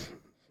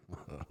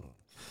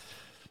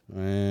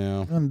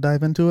Well, You want to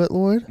dive into it,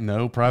 Lloyd?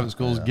 no, private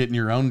schools getting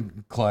your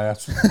own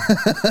class.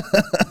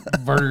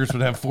 Vertigers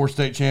would have 4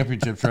 state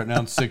championships right now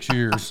in 6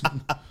 years.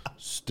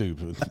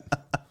 Stupid.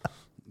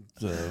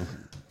 So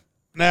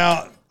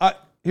now,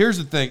 here's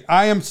the thing.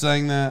 I am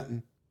saying that.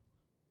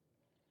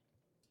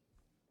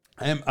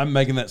 I'm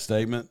making that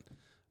statement.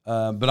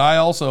 But I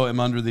also am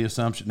under the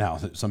assumption, now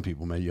some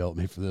people may yell at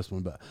me for this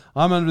one, but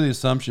I'm under the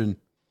assumption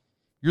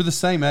you're the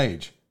same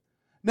age.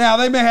 Now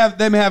they may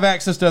have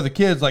access to other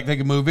kids, like they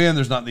can move in.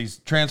 There's not these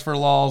transfer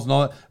laws and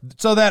all that.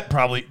 So that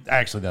probably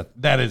actually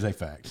that is a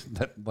fact.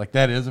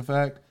 That is a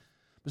fact.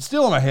 But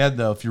still in my head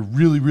though, if you're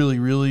really, really,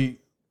 really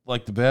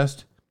like the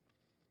best,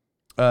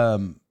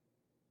 those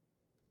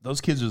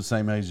kids are the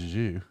same age as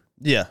you.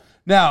 Yeah.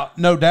 Now,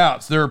 no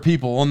doubts, there are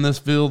people on this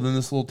field in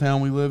this little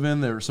town we live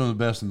in that are some of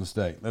the best in the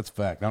state. That's a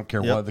fact. I don't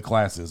care what the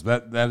class is.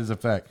 That is a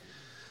fact.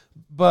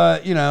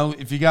 But, you know,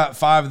 if you got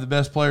 5 of the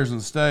best players in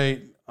the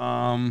state,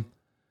 I'm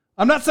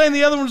not saying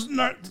the other one's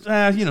not,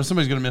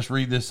 somebody's going to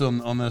misread this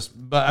on this,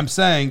 but I'm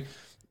saying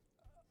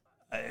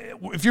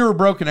if you're a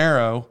Broken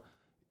Arrow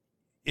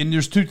and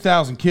there's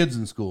 2,000 kids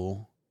in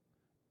school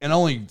and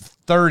only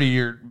 30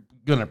 are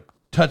going to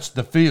touch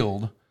the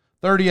field,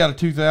 30 out of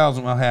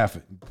 2,000, well, half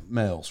it,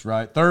 males,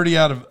 right? 30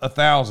 out of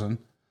 1,000.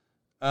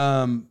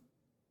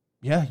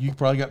 You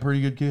probably got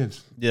pretty good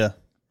kids. Yeah.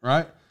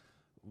 Right?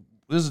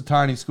 This is a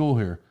tiny school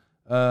here.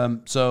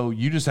 So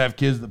you just have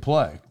kids that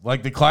play.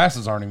 Like the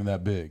classes aren't even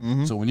that big.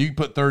 Mm-hmm. So when you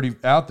put 30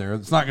 out there,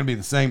 it's not going to be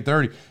the same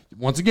 30.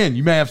 Once again,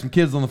 you may have some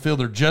kids on the field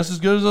that are just as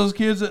good as those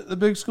kids at the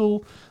big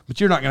school, but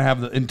you're not going to have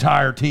the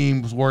entire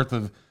team's worth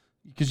of,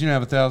 because you don't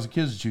have 1,000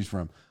 kids to choose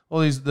from.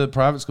 Well, the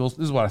private schools,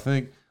 this is what I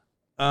think.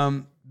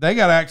 They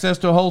got access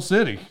to a whole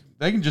city.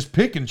 They can just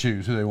pick and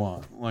choose who they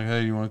want. Like,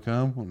 hey, you want to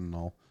come? And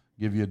I'll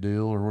give you a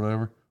deal or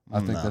whatever.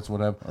 I think that's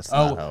what happened.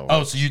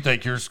 So you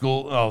think your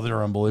school? Oh,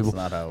 they're unbelievable.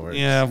 That's not how it works.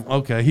 Yeah,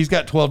 okay. He's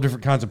got 12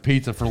 different kinds of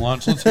pizza for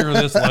lunch. Let's hear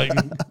this,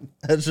 Leighton.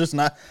 It's just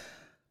not.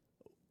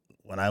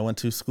 When I went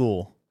to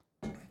school,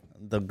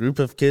 the group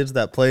of kids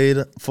that played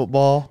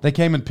football, they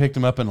came and picked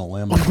him up in a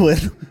limo.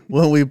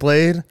 When we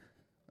played,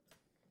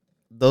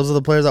 those are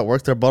the players that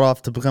worked their butt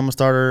off to become a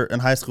starter in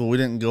high school. We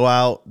didn't go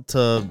out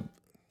to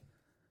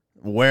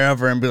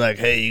wherever and be like,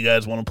 hey, you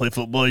guys want to play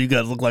football? You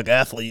guys look like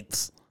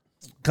athletes.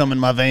 Come in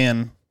my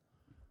van.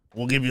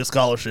 We'll give you a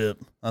scholarship.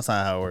 That's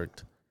not how it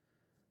worked.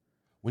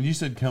 When you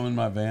said come in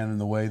my van in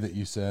the way that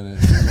you said it,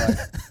 you're like,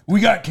 we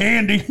got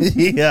candy.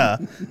 Yeah.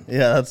 They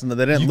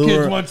didn't lure. You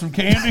kids want some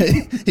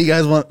candy? You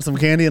guys want some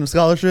candy and a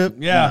scholarship?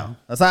 Yeah. No,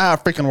 that's not how it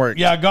freaking works.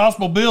 Yeah,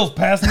 Gospel Bill's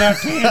passing out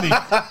candy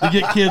to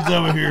get kids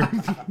over here.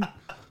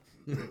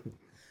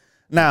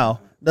 Now,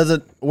 does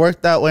it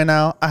work that way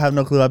now? I have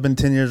no clue. I've been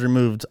 10 years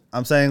removed.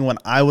 I'm saying when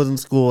I was in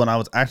school and I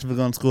was actively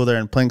going to school there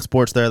and playing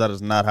sports there, that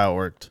is not how it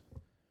worked.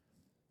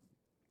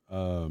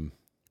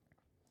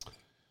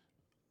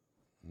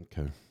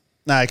 Okay.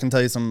 Now I can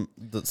tell you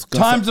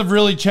times have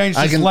really changed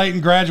since Leighton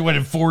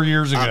graduated 4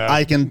 years ago.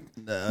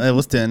 It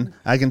was 10.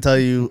 I can tell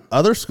you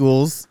other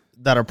schools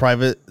that are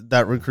private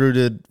that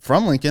recruited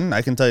from Lincoln.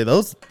 I can tell you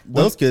those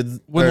kids,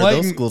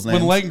 those schools' names.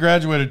 When Leighton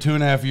graduated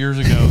 2.5 years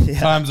ago,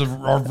 times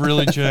have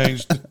really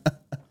changed.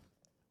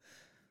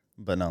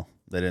 But no,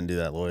 they didn't do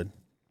that, Lloyd.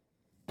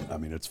 I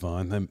mean, it's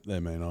fine. They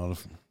may not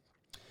have.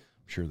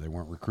 I'm sure they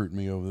weren't recruiting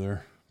me over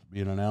there to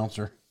be an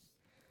announcer.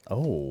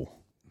 Oh.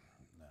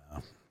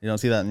 No. You don't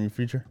see that in your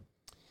future?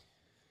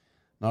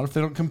 Not if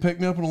they don't come pick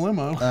me up in a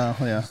limo. Oh,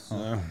 yeah.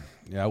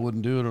 I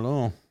wouldn't do it at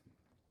all.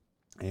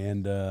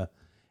 And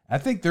I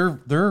think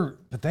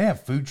but they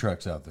have food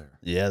trucks out there.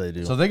 Yeah, they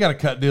do. So they got to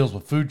cut deals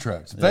with food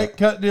trucks. If they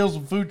cut deals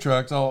with food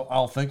trucks,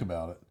 I'll think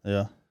about it.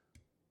 Yeah.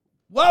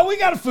 Well, we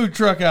got a food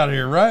truck out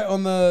here, right?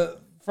 On the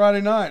Friday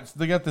nights.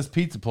 They got this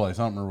pizza place.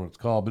 I don't remember what it's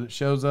called, but it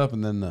shows up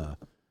and then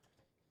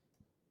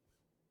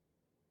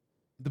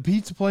the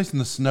pizza place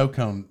and the snow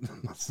cone.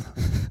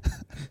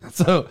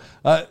 So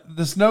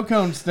the snow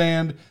cone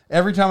stand,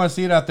 every time I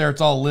see it out there,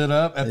 it's all lit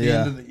up at the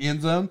end of the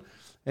end zone.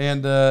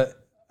 And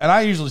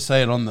I usually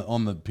say it on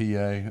the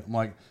PA. I'm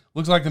like,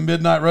 looks like the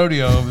midnight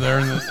rodeo over there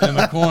in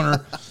the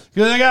corner.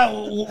 Because they got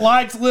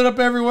lights lit up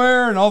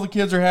everywhere, and all the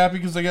kids are happy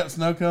because they got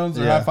snow cones.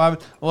 They're high-fiving.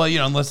 Well,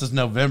 unless it's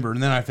November.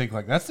 And then I think,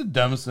 that's the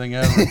dumbest thing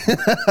ever.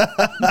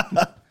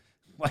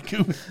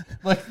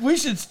 Like we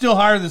should still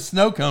hire the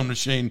snow cone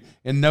machine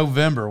in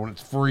November when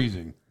it's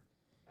freezing.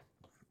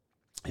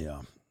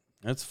 Yeah,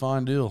 that's a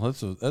fine deal.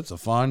 That's a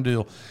fine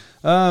deal.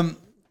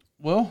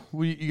 Well,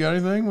 you got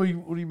anything? What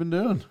have you been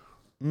doing?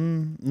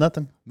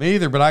 Nothing. Me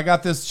either. But I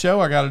got this show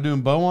I got to do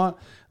in Beaumont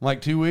in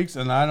like 2 weeks,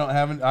 and I don't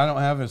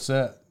have a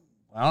set.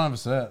 I don't have a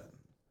set.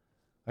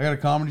 I got a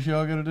comedy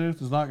show I got to do. It's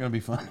not going to be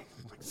funny.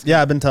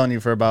 Yeah, I've been telling you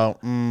for about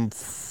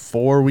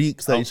 4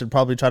 weeks that you should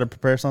probably try to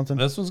prepare something.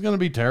 This one's going to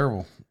be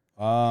terrible.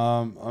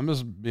 I'm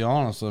just be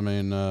honest. I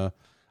mean, I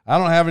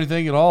don't have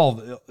anything at all.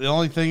 The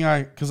only thing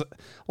because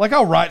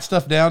I'll write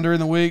stuff down during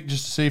the week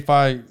just to see if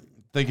I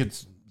think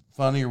it's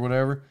funny or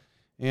whatever.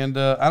 And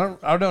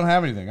I don't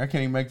have anything. I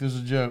can't even make this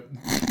a joke.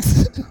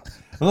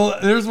 Well,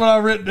 here's what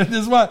I've written.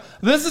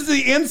 This is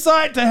the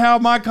insight to how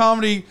my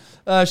comedy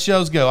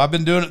shows go. I've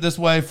been doing it this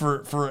way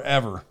for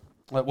forever.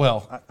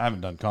 Well, I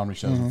haven't done comedy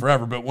shows in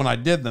forever, but when I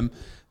did them,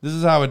 this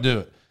is how I do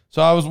it.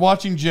 So I was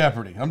watching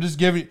Jeopardy. I'm going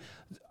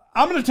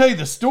to tell you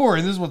the story,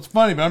 and this is what's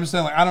funny, but I'm just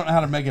saying, like, I don't know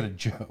how to make it a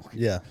joke.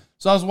 Yeah.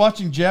 So I was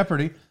watching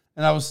Jeopardy,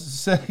 and I was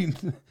sitting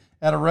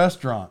at a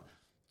restaurant.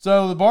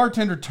 So the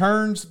bartender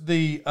turns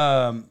the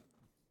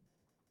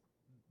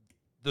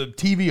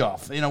TV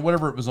off,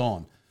 whatever it was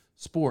on,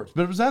 sports.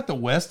 But it was at the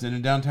Westin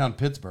in downtown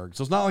Pittsburgh,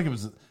 so it's not like it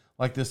was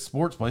like this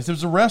sports place. It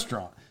was a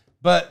restaurant,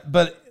 but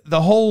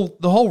the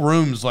whole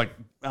room's like,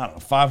 I don't know,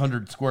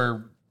 500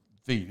 square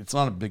feet. It's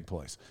not a big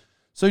place.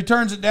 So he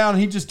turns it down.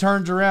 And he just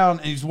turns around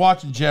and he's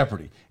watching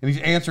Jeopardy, and he's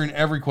answering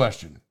every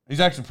question. He's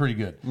actually pretty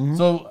good. Mm-hmm.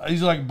 So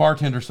he's like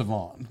bartender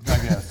savant, I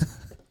guess,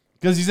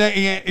 because he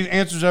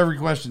answers every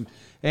question.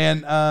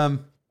 And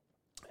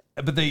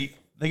but they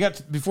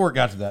got before it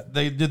got to that,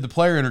 they did the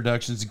player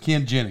introductions. And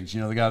Ken Jennings, the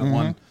guy that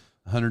won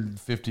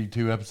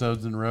 152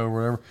 episodes in a row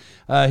or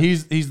whatever.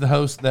 He's the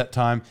host that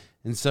time,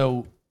 and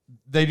so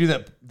they do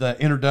the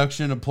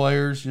introduction of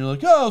players.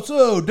 Like, oh,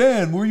 so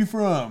Dan, where are you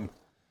from?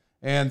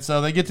 And so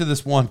they get to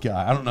this one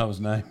guy. I don't know his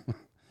name.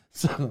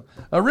 So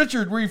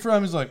Richard, where are you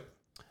from? He's like,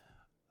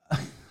 I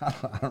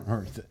don't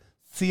remember.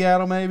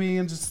 Seattle, maybe,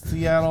 and just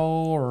Seattle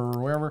or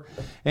wherever.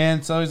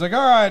 And so he's like,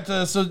 all right,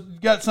 so you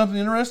got something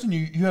interesting?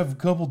 You have a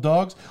couple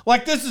dogs?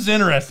 Like, this is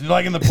interesting,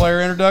 like in the player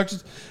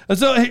introductions. And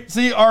so,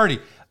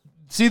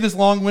 see this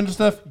long-winded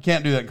stuff? You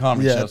can't do that in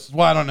comedy shows. That's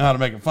why I don't know how to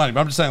make it funny. But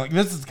I'm just saying, like,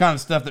 this is the kind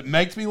of stuff that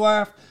makes me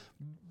laugh,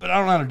 but I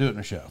don't know how to do it in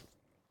a show.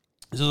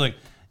 So like,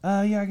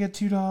 I got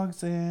 2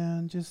 dogs,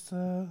 and just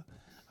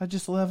I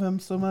just love him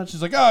so much.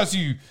 He's like, oh, so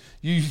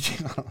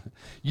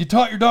you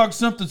taught your dog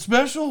something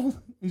special?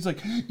 He's like,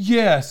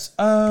 yes.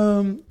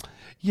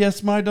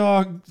 Yes, my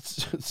dog,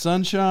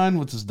 Sunshine.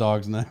 What's his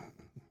dog's name?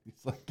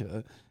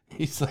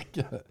 He's like,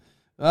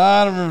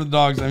 I don't remember the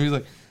dog's name. He's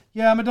like,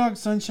 yeah, my dog,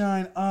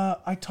 Sunshine.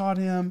 I taught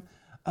him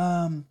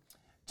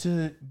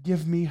to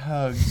give me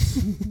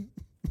hugs.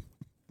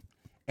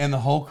 And the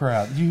whole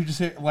crowd, you just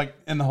hear,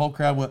 and the whole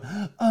crowd went,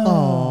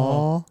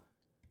 oh.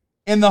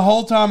 And the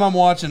whole time I'm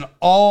watching,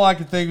 all I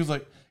could think was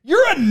like,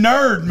 you're a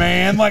nerd,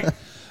 man. Like,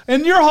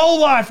 in your whole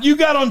life, you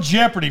got on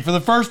Jeopardy for the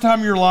first time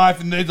in your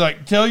life, and they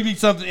tell you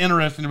something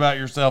interesting about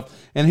yourself.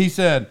 And he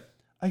said,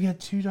 I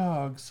got 2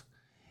 dogs,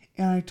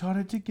 and I taught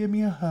it to give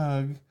me a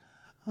hug.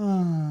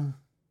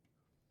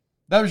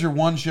 That was your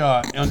one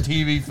shot on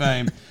TV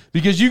fame,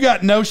 because you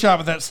got no shot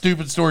with that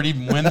stupid story to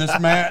even win this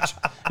match,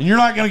 and you're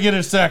not going to get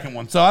a second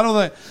one. So I don't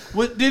think,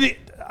 what did he?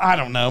 I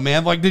don't know,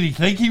 man. Like, did he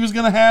think he was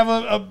going to have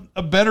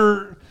a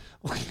better?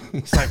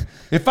 He's like,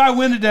 if I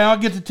win today, I'll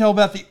get to tell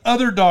about the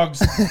other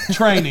dog's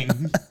training.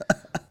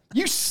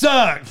 You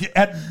suck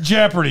at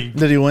Jeopardy.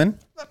 Did he win?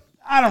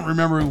 I don't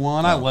remember who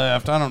won. I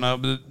left. I don't know,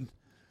 but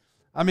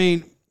I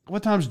mean,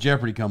 what time's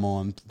Jeopardy come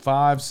on?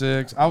 5,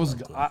 6?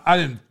 I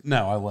didn't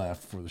know. I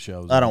left for the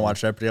show. I don't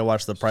watch Jeopardy. I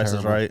watch The Price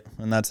is Right,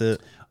 and that's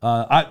it.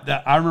 I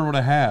remember what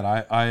I had.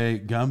 I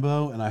ate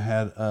gumbo and I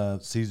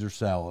had Caesar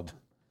salad.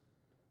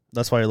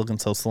 That's why you're looking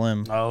so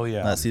slim. Oh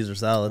yeah, that Caesar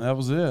salad. That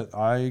was it.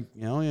 I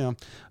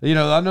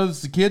know this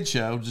is a kid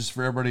show. Just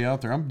for everybody out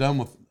there, I'm done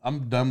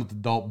with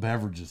adult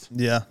beverages.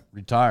 Yeah,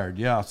 retired.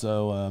 Yeah,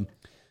 so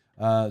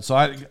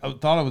I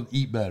thought I would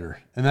eat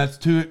better, and that's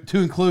to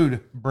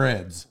include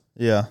breads.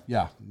 Yeah,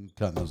 I'm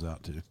cutting those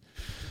out too.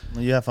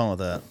 Well, you have fun with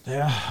that.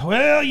 Yeah.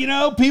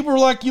 Well, people are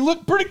like, you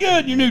look pretty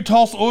good in your new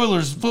Tulsa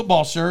Oilers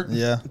football shirt.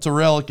 Yeah. It's a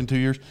relic in 2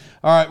 years.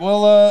 All right.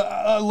 Well,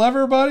 I love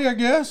everybody, I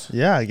guess.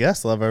 Yeah, I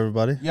guess. Love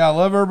everybody. Yeah, I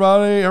love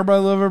everybody.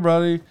 Everybody love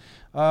everybody.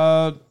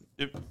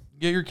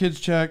 Get your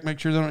kids checked. Make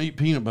sure they don't eat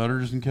peanut butter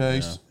just in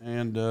case. Yeah.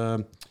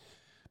 And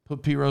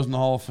put Pete Rose in the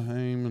Hall of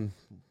Fame. And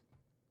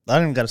I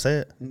didn't even got to say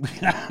it.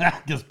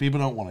 Because people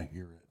don't want to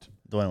hear it.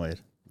 Dwayne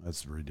Wade.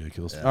 That's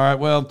ridiculous. Yeah. All right.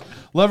 Well,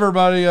 love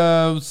everybody.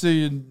 We'll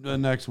see you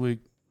next week.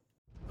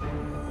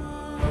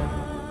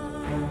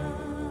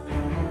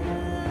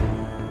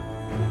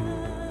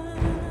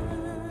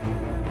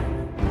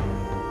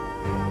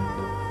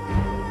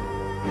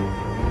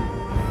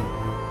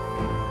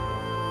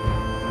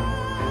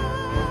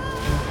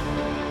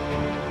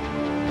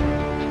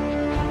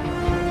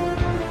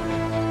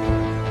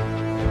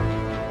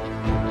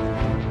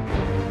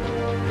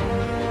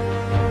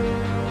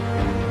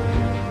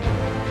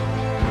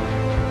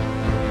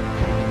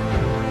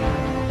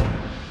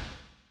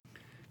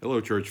 Hello,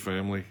 church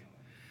family.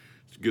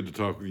 It's good to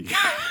talk with you.